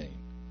that, I mean.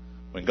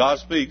 When God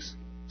speaks,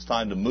 it's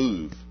time to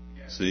move.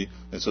 See?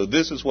 And so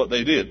this is what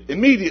they did.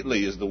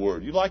 Immediately is the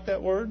word. You like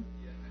that word?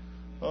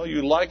 Well,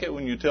 you like it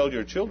when you tell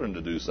your children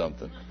to do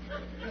something.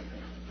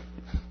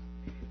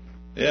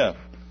 Yeah.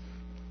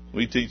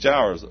 We teach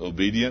ours.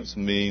 Obedience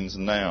means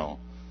now.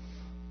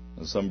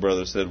 And some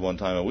brother said one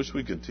time, I wish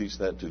we could teach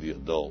that to the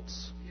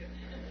adults.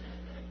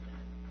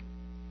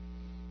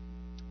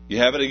 You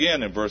have it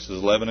again in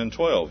verses 11 and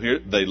 12. Here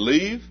they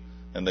leave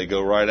and they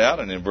go right out.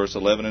 And in verse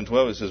 11 and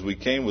 12 it says, we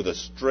came with a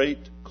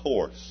straight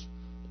course.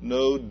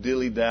 No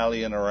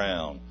dilly-dallying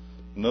around.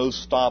 No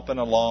stopping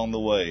along the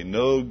way.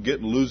 No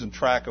losing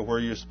track of where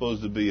you're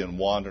supposed to be and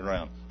wandering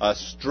around. A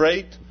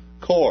straight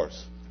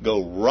course.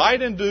 Go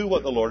right and do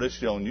what the Lord has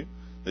shown you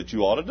that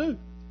you ought to do.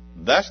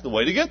 That's the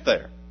way to get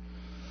there.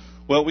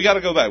 Well, we got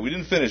to go back. We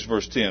didn't finish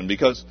verse 10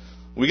 because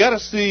we got to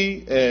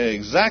see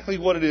exactly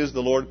what it is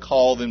the Lord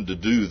called them to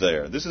do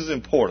there. This is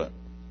important.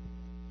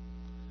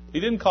 He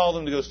didn't call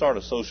them to go start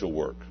a social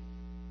work.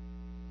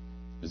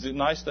 Is it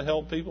nice to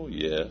help people?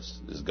 Yes.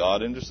 Is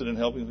God interested in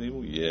helping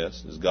people?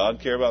 Yes. Does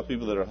God care about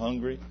people that are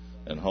hungry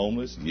and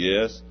homeless?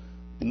 Yes.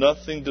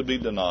 Nothing to be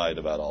denied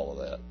about all of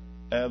that.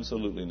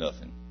 Absolutely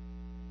nothing.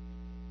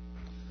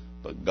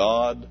 But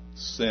God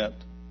sent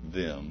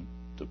them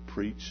to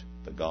preach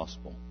the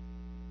gospel.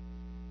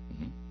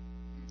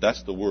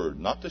 That's the word,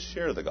 not to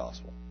share the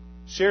gospel.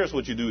 Share is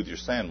what you do with your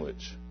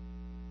sandwich.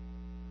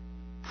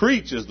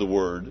 Preach is the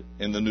word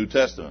in the New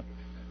Testament.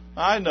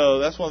 I know,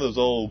 that's one of those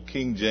old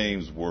King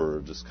James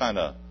words. It's kind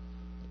of,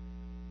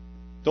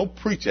 don't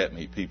preach at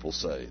me, people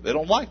say. They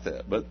don't like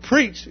that. But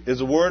preach is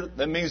a word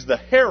that means the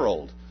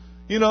herald.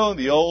 You know, in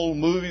the old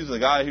movies, the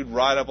guy who'd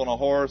ride up on a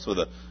horse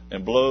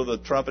and blow the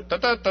trumpet,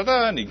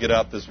 da-da-da-da, and he'd get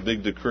out this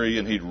big decree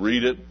and he'd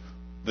read it.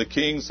 The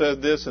king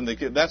said this, and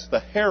that's the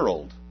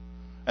herald.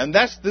 And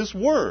that's this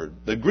word.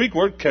 The Greek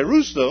word,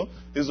 kerusso,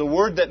 is a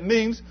word that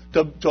means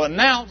to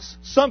announce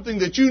something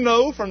that you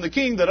know from the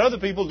king that other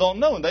people don't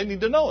know, and they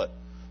need to know it.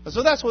 And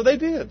so that's what they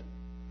did.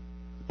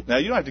 Now,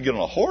 you don't have to get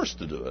on a horse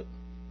to do it.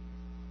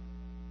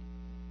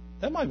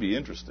 That might be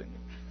interesting.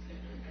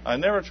 I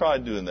never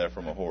tried doing that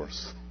from a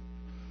horse.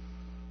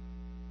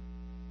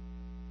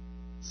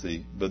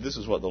 See, but this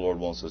is what the Lord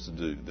wants us to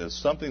do. There's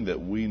something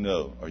that we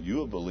know. Are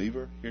you a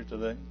believer here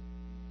today?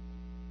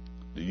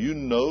 Do you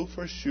know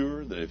for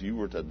sure that if you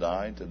were to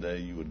die today,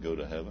 you would go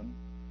to heaven?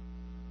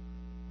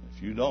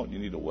 If you don't, you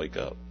need to wake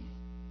up.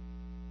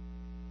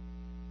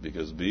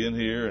 Because being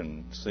here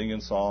and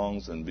singing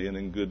songs and being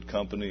in good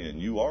company,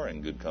 and you are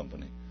in good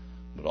company,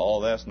 but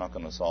all that's not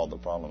going to solve the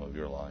problem of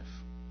your life.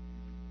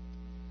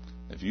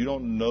 If you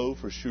don't know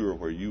for sure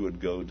where you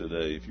would go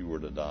today if you were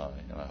to die,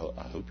 and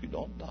I hope you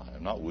don't die.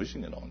 I'm not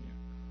wishing it on you.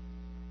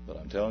 But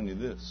I'm telling you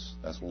this,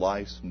 that's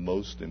life's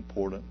most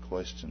important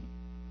question.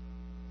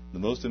 The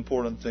most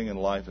important thing in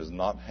life is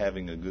not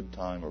having a good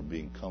time or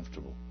being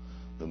comfortable.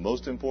 The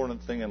most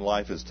important thing in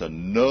life is to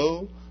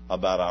know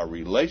about our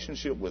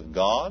relationship with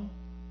God,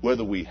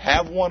 whether we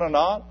have one or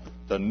not,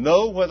 to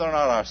know whether or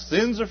not our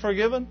sins are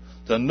forgiven,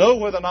 to know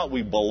whether or not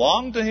we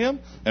belong to Him.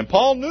 And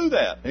Paul knew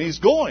that. And he's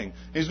going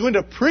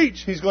to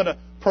preach. He's going to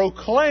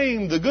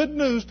proclaim the good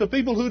news to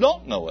people who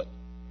don't know it.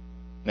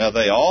 Now,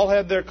 they all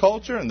had their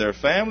culture and their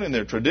family and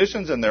their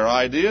traditions and their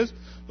ideas,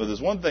 but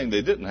there's one thing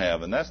they didn't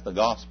have, and that's the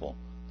gospel.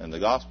 And the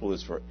gospel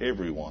is for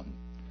everyone.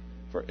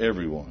 For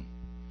everyone.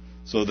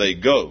 So they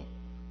go,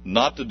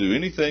 not to do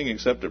anything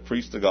except to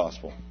preach the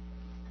gospel.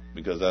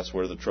 Because that's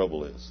where the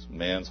trouble is.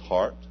 Man's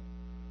heart.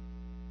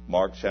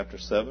 Mark chapter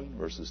 7,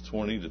 verses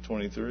 20 to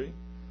 23.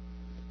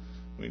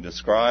 He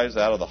describes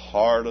out of the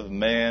heart of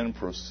man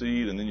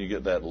proceed, and then you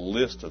get that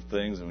list of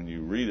things. And when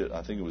you read it,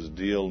 I think it was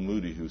D.L.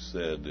 Moody who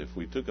said, if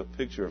we took a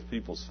picture of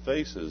people's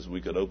faces,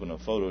 we could open a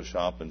photo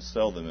shop and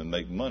sell them and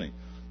make money.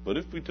 But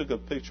if we took a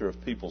picture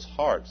of people's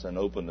hearts and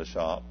opened the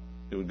shop,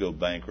 it would go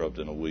bankrupt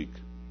in a week.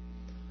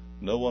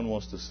 No one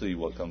wants to see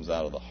what comes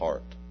out of the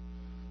heart.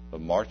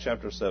 But Mark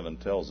chapter 7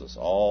 tells us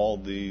all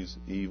these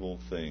evil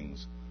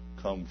things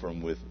come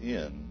from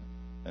within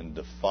and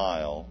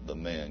defile the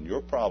man.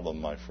 Your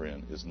problem, my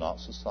friend, is not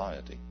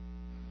society.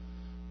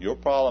 Your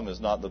problem is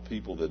not the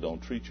people that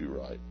don't treat you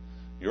right.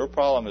 Your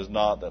problem is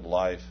not that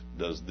life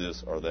does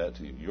this or that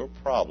to you. Your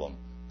problem,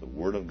 the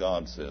Word of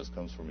God says,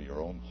 comes from your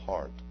own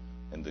heart.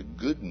 And the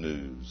good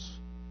news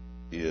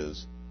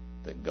is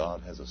that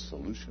God has a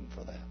solution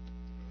for that.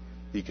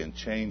 He can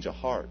change a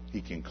heart.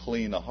 He can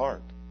clean a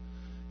heart.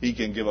 He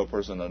can give a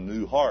person a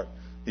new heart.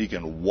 He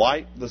can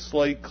wipe the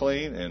slate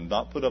clean and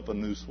not put up a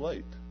new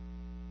slate.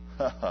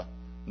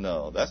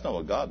 No, that's not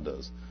what God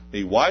does.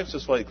 He wipes the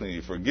slate clean.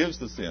 He forgives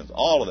the sins,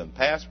 all of them,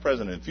 past,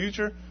 present, and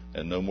future,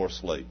 and no more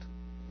slate.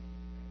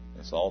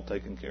 It's all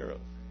taken care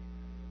of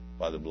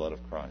by the blood of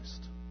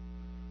Christ.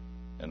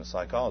 And a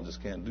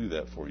psychologist can't do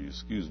that for you.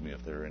 Excuse me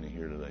if there are any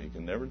here today. He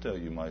can never tell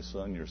you, my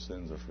son, your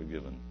sins are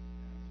forgiven.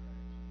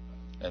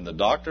 And the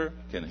doctor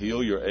can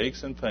heal your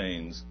aches and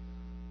pains,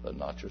 but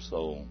not your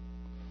soul.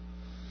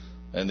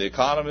 And the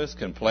economist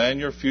can plan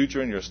your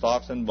future and your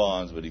stocks and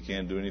bonds, but he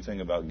can't do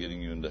anything about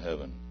getting you into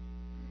heaven.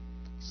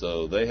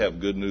 So they have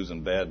good news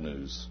and bad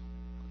news,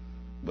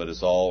 but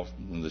it's all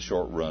in the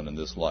short run in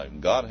this life.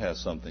 God has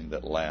something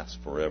that lasts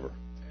forever.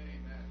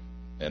 Amen.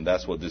 And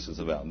that's what this is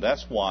about. And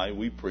that's why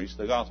we preach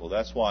the gospel.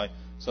 That's why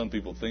some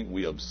people think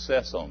we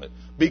obsess on it.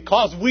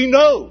 Because we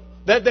know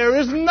that there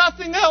is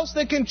nothing else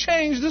that can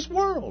change this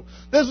world.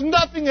 There's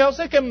nothing else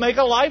that can make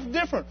a life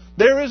different.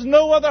 There is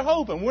no other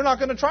hope, and we're not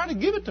going to try to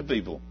give it to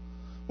people.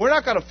 We're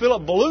not going to fill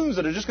up balloons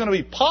that are just going to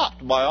be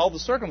popped by all the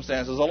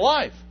circumstances of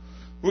life.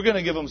 We're going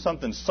to give them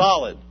something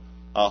solid,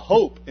 a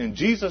hope in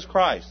Jesus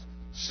Christ,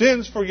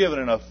 sins forgiven,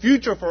 and a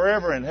future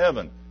forever in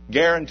heaven,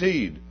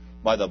 guaranteed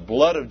by the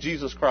blood of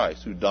Jesus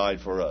Christ who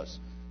died for us.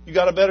 You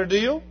got a better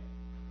deal?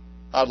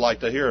 I'd like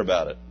to hear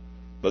about it.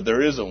 But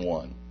there isn't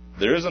one.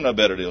 There isn't a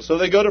better deal. So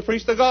they go to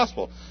preach the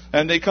gospel.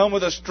 And they come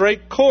with a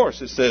straight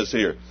course, it says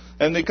here.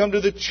 And they come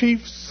to the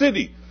chief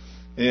city.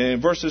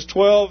 In verses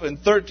 12 and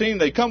 13,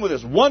 they come with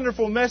this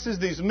wonderful message,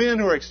 these men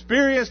who are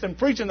experienced in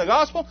preaching the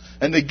gospel,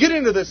 and they get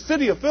into the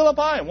city of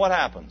Philippi, and what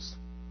happens?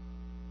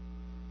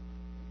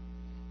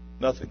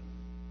 Nothing.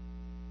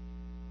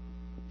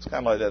 It's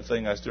kind of like that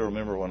thing I still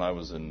remember when I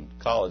was in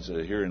college,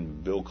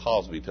 hearing Bill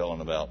Cosby telling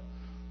about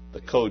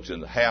the coach in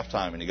the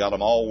halftime, and he got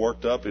them all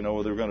worked up,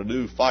 what they were going to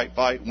do, fight,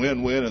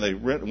 win, and they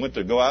went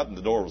to go out, and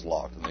the door was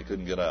locked, and they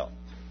couldn't get out.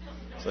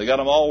 So they got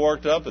them all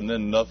worked up, and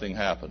then nothing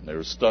happened. They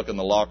were stuck in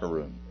the locker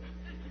room.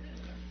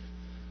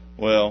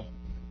 Well,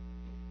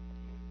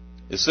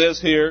 it says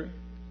here,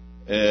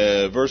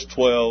 verse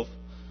 12,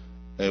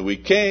 and we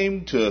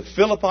came to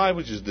Philippi,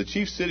 which is the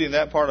chief city in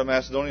that part of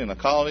Macedonia, in a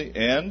colony,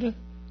 and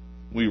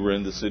we were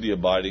in the city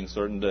abiding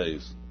certain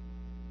days.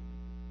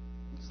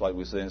 It's like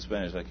we say in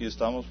Spanish, aquí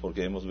estamos porque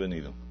hemos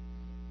venido.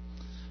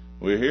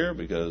 We're here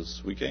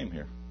because we came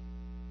here.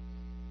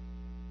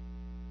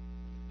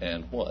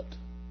 And what?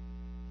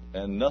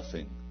 And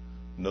nothing.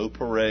 No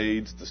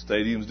parades. The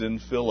stadiums didn't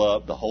fill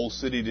up. The whole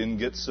city didn't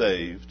get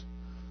saved.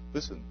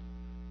 Listen,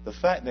 the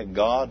fact that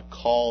God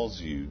calls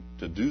you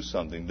to do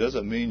something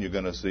doesn't mean you're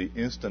going to see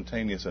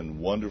instantaneous and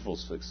wonderful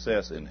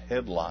success in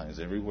headlines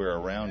everywhere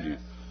around you.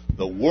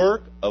 The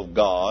work of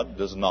God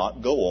does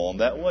not go on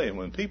that way. And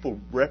when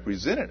people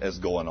represent it as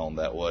going on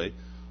that way,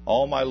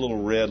 all my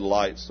little red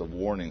lights of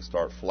warning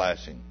start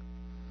flashing.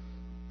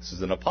 This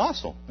is an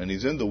apostle, and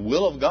he's in the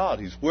will of God.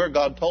 He's where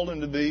God told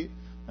him to be,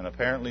 and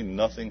apparently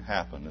nothing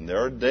happened. And there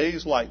are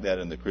days like that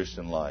in the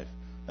Christian life.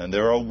 And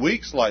there are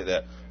weeks like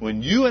that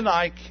when you and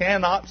I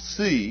cannot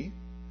see,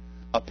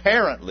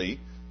 apparently,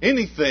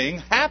 anything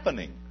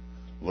happening.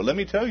 Well, let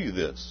me tell you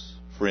this,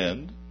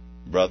 friend,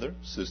 brother,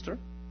 sister.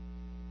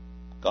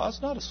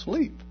 God's not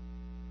asleep.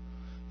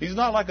 He's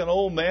not like an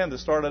old man that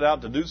started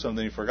out to do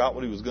something and he forgot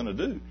what he was going to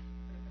do.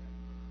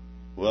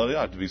 Well, you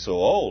don't have to be so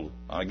old.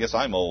 I guess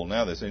I'm old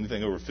now. They say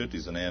anything over 50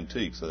 is an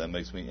antique, so that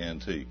makes me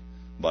antique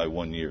by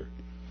 1 year.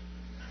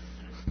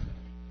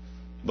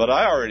 But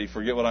I already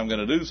forget what I'm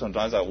going to do.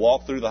 Sometimes I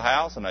walk through the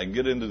house and I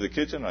get into the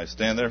kitchen and I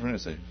stand there for a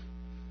minute and say,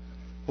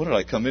 what did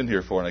I come in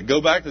here for? And I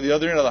go back to the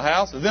other end of the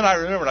house, and then I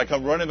remember and I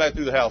come running back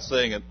through the house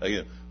saying it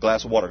again,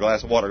 glass of water,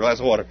 glass of water, glass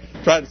of water,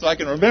 trying so I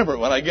can remember it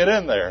when I get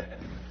in there.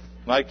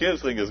 My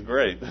kids think it's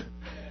great.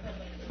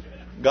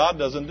 God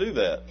doesn't do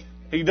that.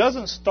 He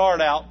doesn't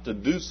start out to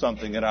do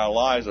something in our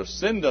lives or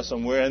send us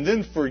somewhere and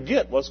then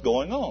forget what's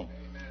going on.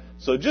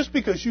 So just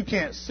because you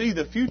can't see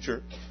the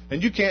future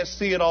and you can't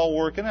see it all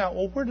working out,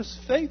 well, where does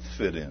faith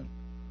fit in?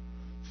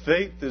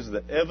 Faith is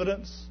the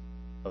evidence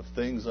of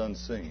things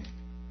unseen.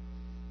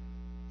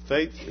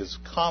 Faith is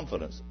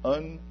confidence,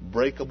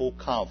 unbreakable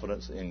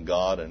confidence in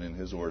God and in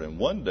His Word. And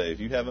one day, if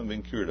you haven't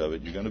been cured of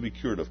it, you're going to be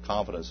cured of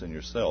confidence in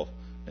yourself,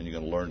 and you're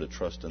going to learn to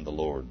trust in the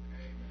Lord.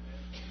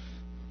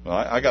 Well,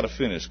 I got to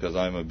finish because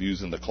I'm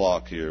abusing the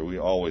clock here. We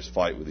always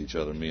fight with each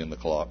other, me and the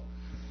clock.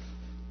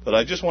 But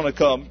I just want to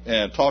come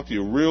and talk to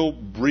you real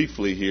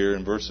briefly here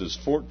in verses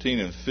 13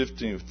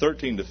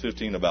 to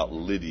 15 about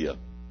Lydia.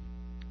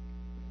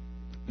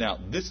 Now,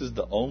 this is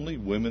the only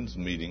women's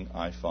meeting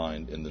I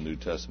find in the New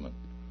Testament.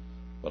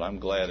 But I'm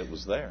glad it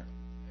was there.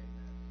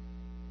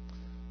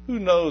 Who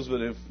knows,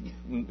 but if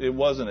it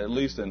wasn't at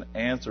least an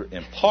answer,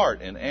 in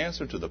part, an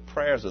answer to the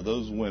prayers of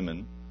those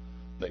women,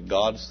 that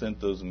God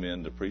sent those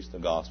men to preach the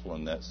gospel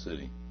in that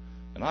city.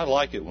 And I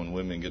like it when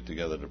women get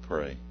together to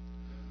pray.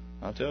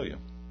 I'll tell you.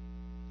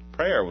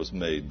 Prayer was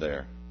made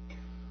there.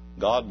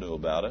 God knew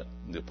about it.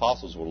 The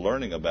apostles were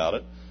learning about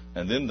it.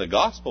 And then the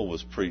gospel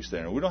was preached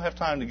there. And we don't have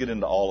time to get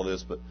into all of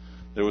this, but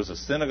there was a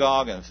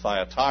synagogue in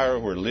Thyatira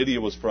where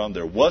Lydia was from.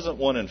 There wasn't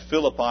one in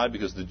Philippi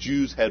because the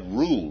Jews had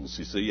rules.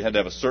 You see, you had to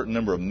have a certain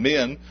number of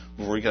men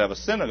before you could have a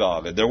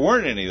synagogue. And there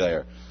weren't any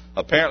there.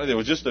 Apparently there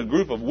was just a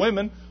group of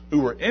women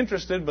who were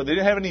interested, but they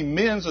didn't have any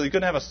men, so they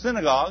couldn't have a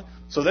synagogue.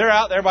 So they're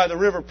out there by the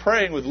river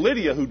praying with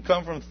Lydia, who'd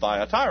come from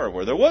Thyatira,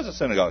 where there was a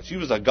synagogue. She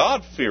was a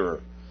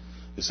God-fearer.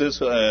 It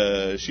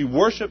says she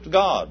worshipped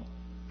God,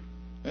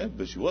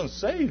 but she wasn't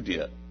saved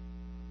yet.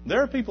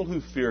 There are people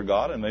who fear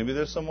God, and maybe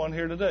there's someone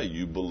here today.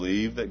 You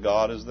believe that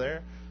God is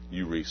there.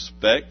 You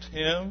respect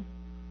Him.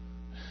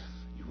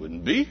 You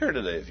wouldn't be here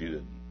today if you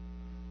didn't.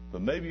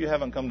 But maybe you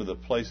haven't come to the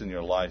place in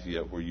your life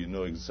yet where you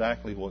know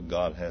exactly what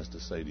God has to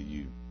say to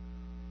you.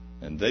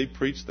 And they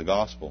preached the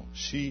gospel.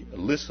 She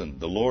listened.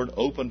 The Lord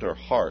opened her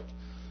heart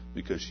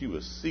because she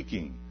was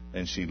seeking,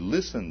 and she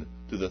listened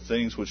to the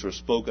things which were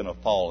spoken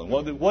of Paul.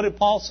 And what did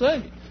Paul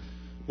say?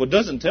 Well, it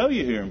doesn't tell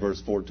you here in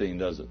verse 14,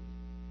 does it?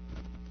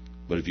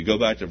 But if you go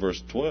back to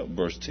verse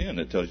 10,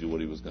 it tells you what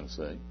he was going to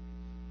say.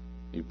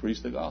 He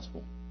preached the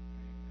gospel.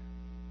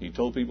 He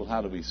told people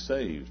how to be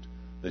saved,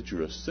 that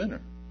you're a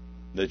sinner,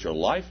 that your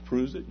life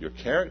proves it, your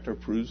character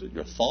proves it,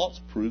 your thoughts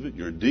prove it,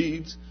 your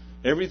deeds,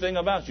 everything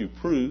about you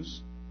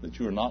proves that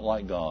you are not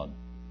like God.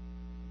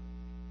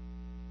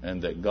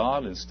 And that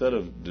God, instead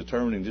of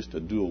determining just to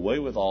do away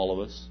with all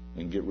of us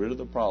and get rid of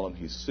the problem,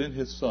 He sent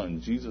His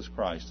Son, Jesus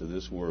Christ, to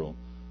this world.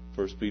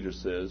 1 Peter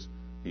says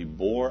He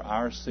bore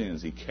our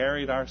sins. He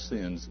carried our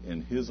sins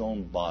in His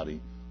own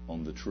body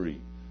on the tree.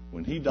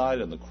 When He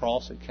died on the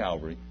cross at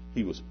Calvary,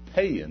 He was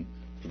paying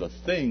for the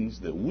things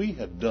that we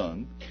have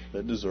done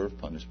that deserve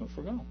punishment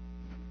for God.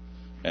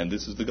 And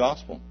this is the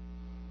gospel,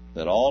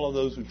 that all of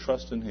those who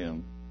trust in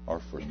Him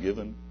are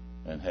forgiven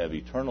and have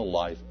eternal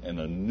life and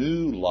a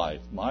new life.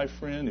 My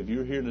friend, if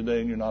you're here today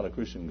and you're not a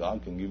Christian,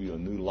 God can give you a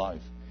new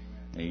life.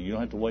 And you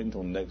don't have to wait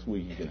until next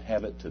week. You can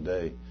have it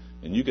today.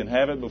 And you can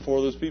have it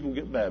before those people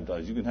get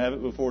baptized. You can have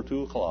it before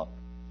 2 o'clock.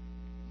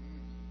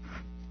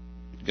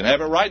 You can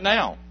have it right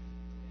now.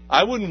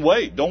 I wouldn't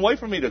wait. Don't wait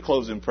for me to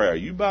close in prayer.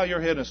 You bow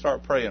your head and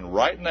start praying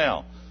right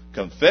now.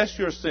 Confess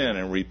your sin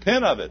and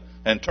repent of it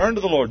and turn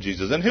to the Lord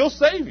Jesus, and He'll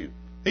save you.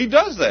 He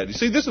does that. You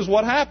see, this is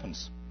what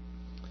happens.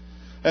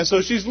 And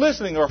so she's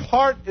listening. Her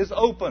heart is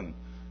open.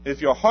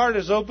 If your heart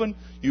is open,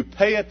 you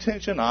pay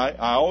attention. I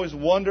always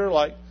wonder,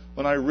 like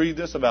when I read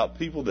this, about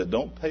people that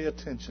don't pay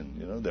attention.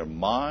 You know, their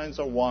minds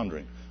are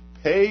wandering.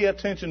 Pay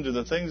attention to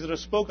the things that are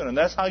spoken, and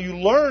that's how you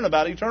learn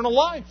about eternal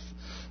life.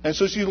 And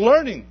so she's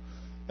learning.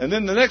 And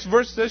then the next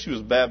verse says she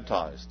was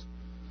baptized.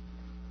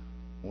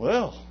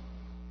 Well,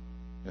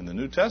 in the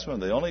New Testament,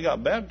 they only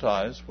got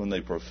baptized when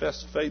they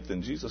professed faith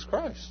in Jesus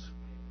Christ.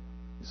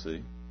 You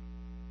see?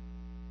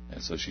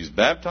 And so she's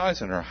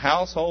baptized in her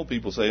household.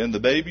 People say, and the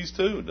babies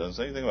too. It doesn't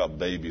say anything about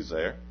babies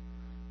there.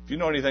 If you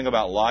know anything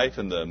about life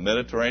in the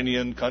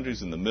Mediterranean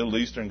countries, in the Middle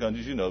Eastern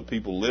countries, you know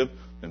people live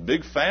in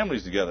big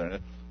families together.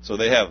 So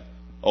they have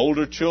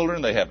older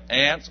children, they have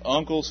aunts,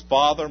 uncles,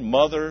 father,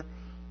 mother.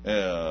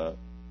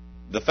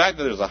 The fact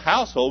that there's a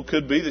household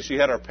could be that she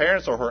had her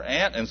parents or her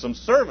aunt and some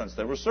servants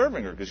that were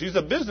serving her, because she's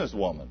a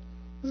businesswoman.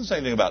 It doesn't say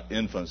anything about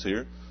infants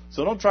here.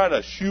 So don't try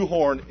to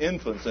shoehorn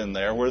infants in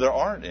there where there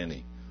aren't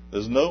any.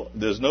 There's no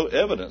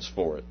evidence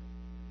for it.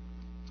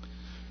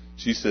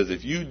 She says,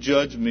 if you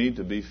judge me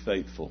to be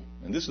faithful.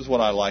 And this is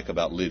what I like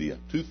about Lydia.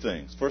 2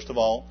 things. First of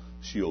all,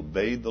 she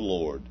obeyed the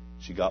Lord.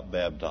 She got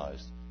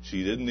baptized.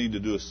 She didn't need to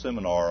do a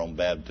seminar on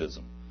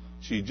baptism.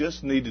 She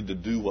just needed to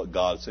do what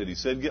God said. He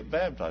said, get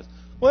baptized.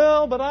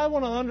 Well, but I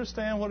want to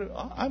understand what it...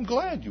 I'm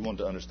glad you want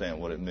to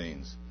understand what it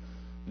means.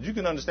 But you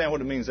can understand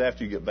what it means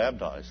after you get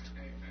baptized.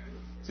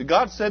 See,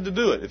 God said to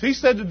do it. If He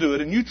said to do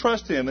it and you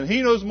trust Him and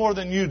He knows more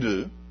than you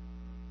do,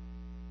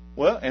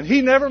 well, and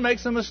He never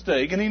makes a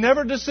mistake and He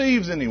never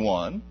deceives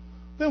anyone,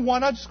 then why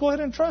not just go ahead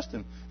and trust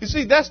Him? You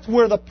see, that's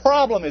where the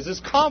problem is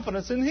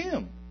confidence in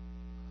Him.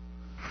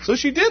 So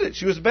she did it.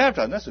 She was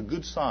baptized. And that's a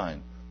good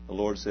sign. The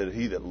Lord said,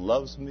 he that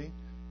loves me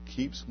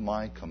keeps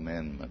my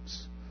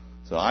commandments.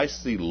 So I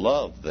see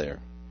love there.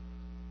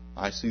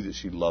 I see that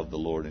she loved the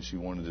Lord and she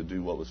wanted to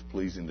do what was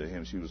pleasing to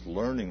Him. She was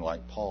learning,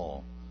 like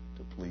Paul,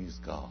 to please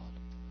God.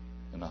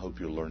 And I hope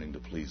you're learning to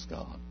please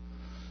God.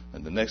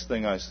 And the next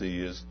thing I see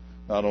is,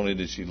 not only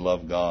did she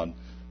love God,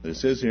 but it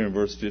says here in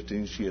verse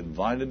 15, she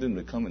invited them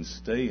to come and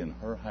stay in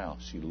her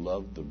house. She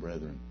loved the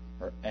brethren.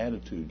 Her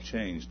attitude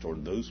changed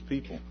toward those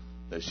people,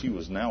 that she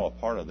was now a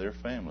part of their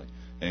family.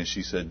 And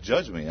she said,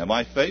 judge me. Am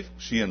I faithful?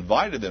 She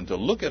invited them to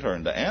look at her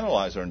and to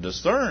analyze her and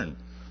discern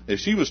if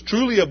she was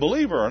truly a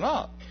believer or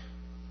not.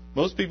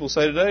 Most people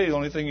say today, the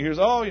only thing you hear is,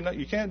 oh,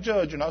 you can't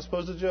judge. You're not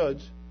supposed to judge.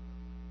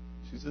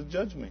 She said,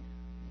 judge me.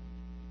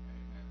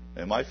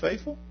 Am I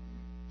faithful?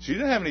 She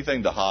didn't have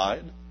anything to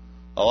hide.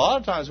 A lot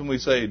of times when we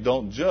say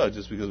don't judge,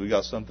 it's because we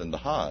got something to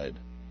hide.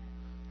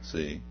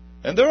 See?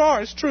 And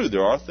it's true,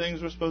 there are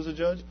things we're supposed to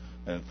judge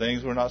and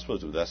things we're not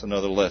supposed to. That's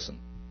another lesson.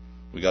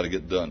 We got to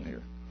get done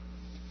here.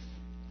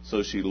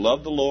 So she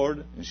loved the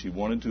Lord and she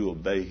wanted to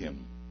obey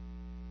Him.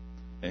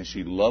 And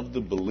she loved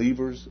the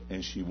believers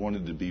and she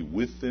wanted to be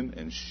with them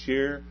and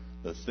share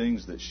the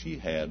things that she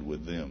had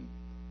with them.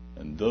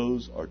 And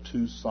those are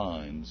 2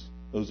 signs,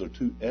 those are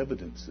 2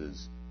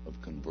 evidences of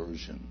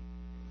conversion.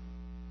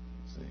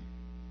 See?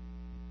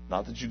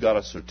 Not that you got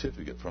a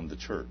certificate from the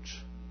church.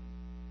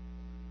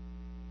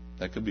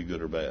 That could be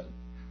good or bad.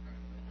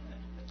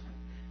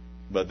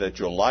 But that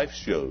your life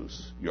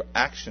shows, your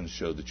actions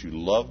show that you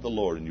love the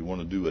Lord and you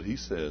want to do what He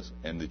says,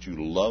 and that you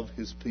love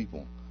His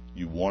people.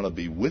 You want to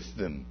be with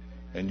them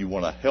and you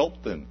want to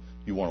help them.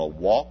 You want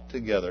to walk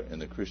together in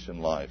the Christian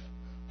life.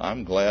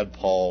 I'm glad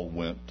Paul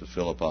went to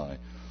Philippi.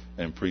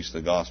 and preach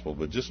the gospel.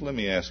 But just let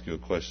me ask you a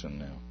question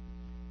now.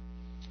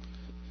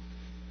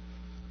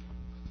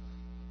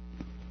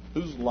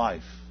 Whose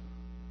life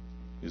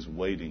is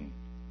waiting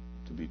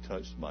to be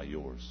touched by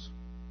yours?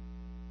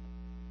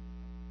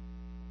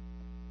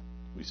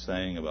 We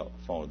sang about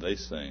following.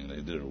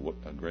 They did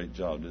a great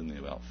job, didn't they,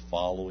 about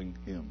following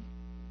Him.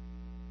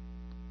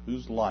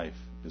 Whose life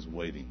is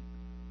waiting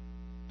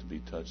to be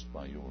touched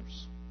by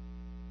yours?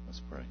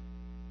 Let's pray.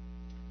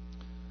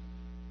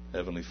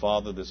 Heavenly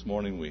Father, this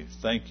morning we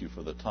thank you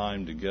for the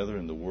time together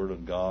in the Word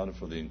of God, and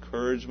for the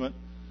encouragement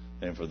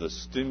and for the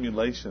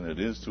stimulation it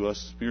is to us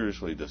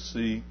spiritually to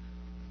see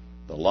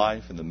the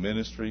life and the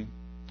ministry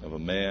of a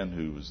man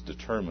who was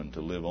determined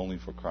to live only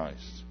for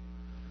Christ.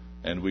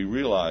 And we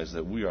realize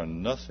that we are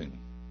nothing,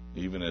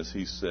 even as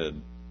he said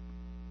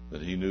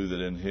that he knew that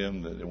in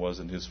him, that it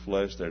wasn't his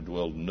flesh, there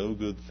dwelled no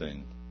good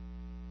thing.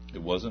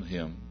 It wasn't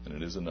him, and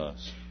it isn't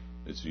us.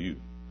 It's you.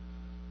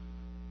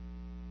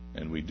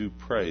 And we do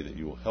pray that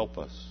you will help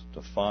us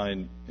to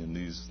find in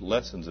these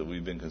lessons that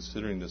we've been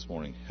considering this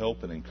morning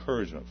help and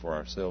encouragement for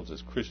ourselves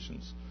as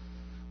Christians,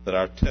 that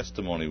our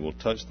testimony will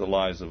touch the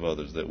lives of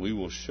others, that we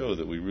will show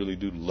that we really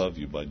do love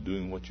you by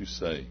doing what you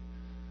say,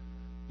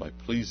 by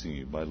pleasing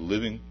you, by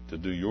living to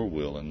do your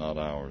will and not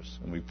ours.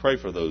 And we pray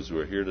for those who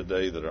are here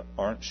today that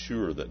aren't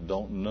sure, that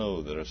don't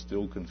know, that are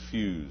still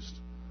confused,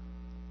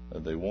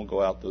 that they won't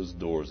go out those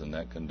doors in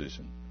that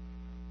condition,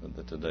 but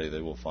that today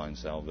they will find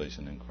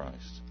salvation in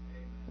Christ.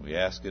 We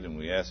ask it, and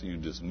we ask that you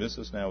dismiss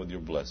us now with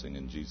your blessing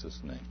in Jesus'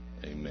 name.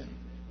 Amen.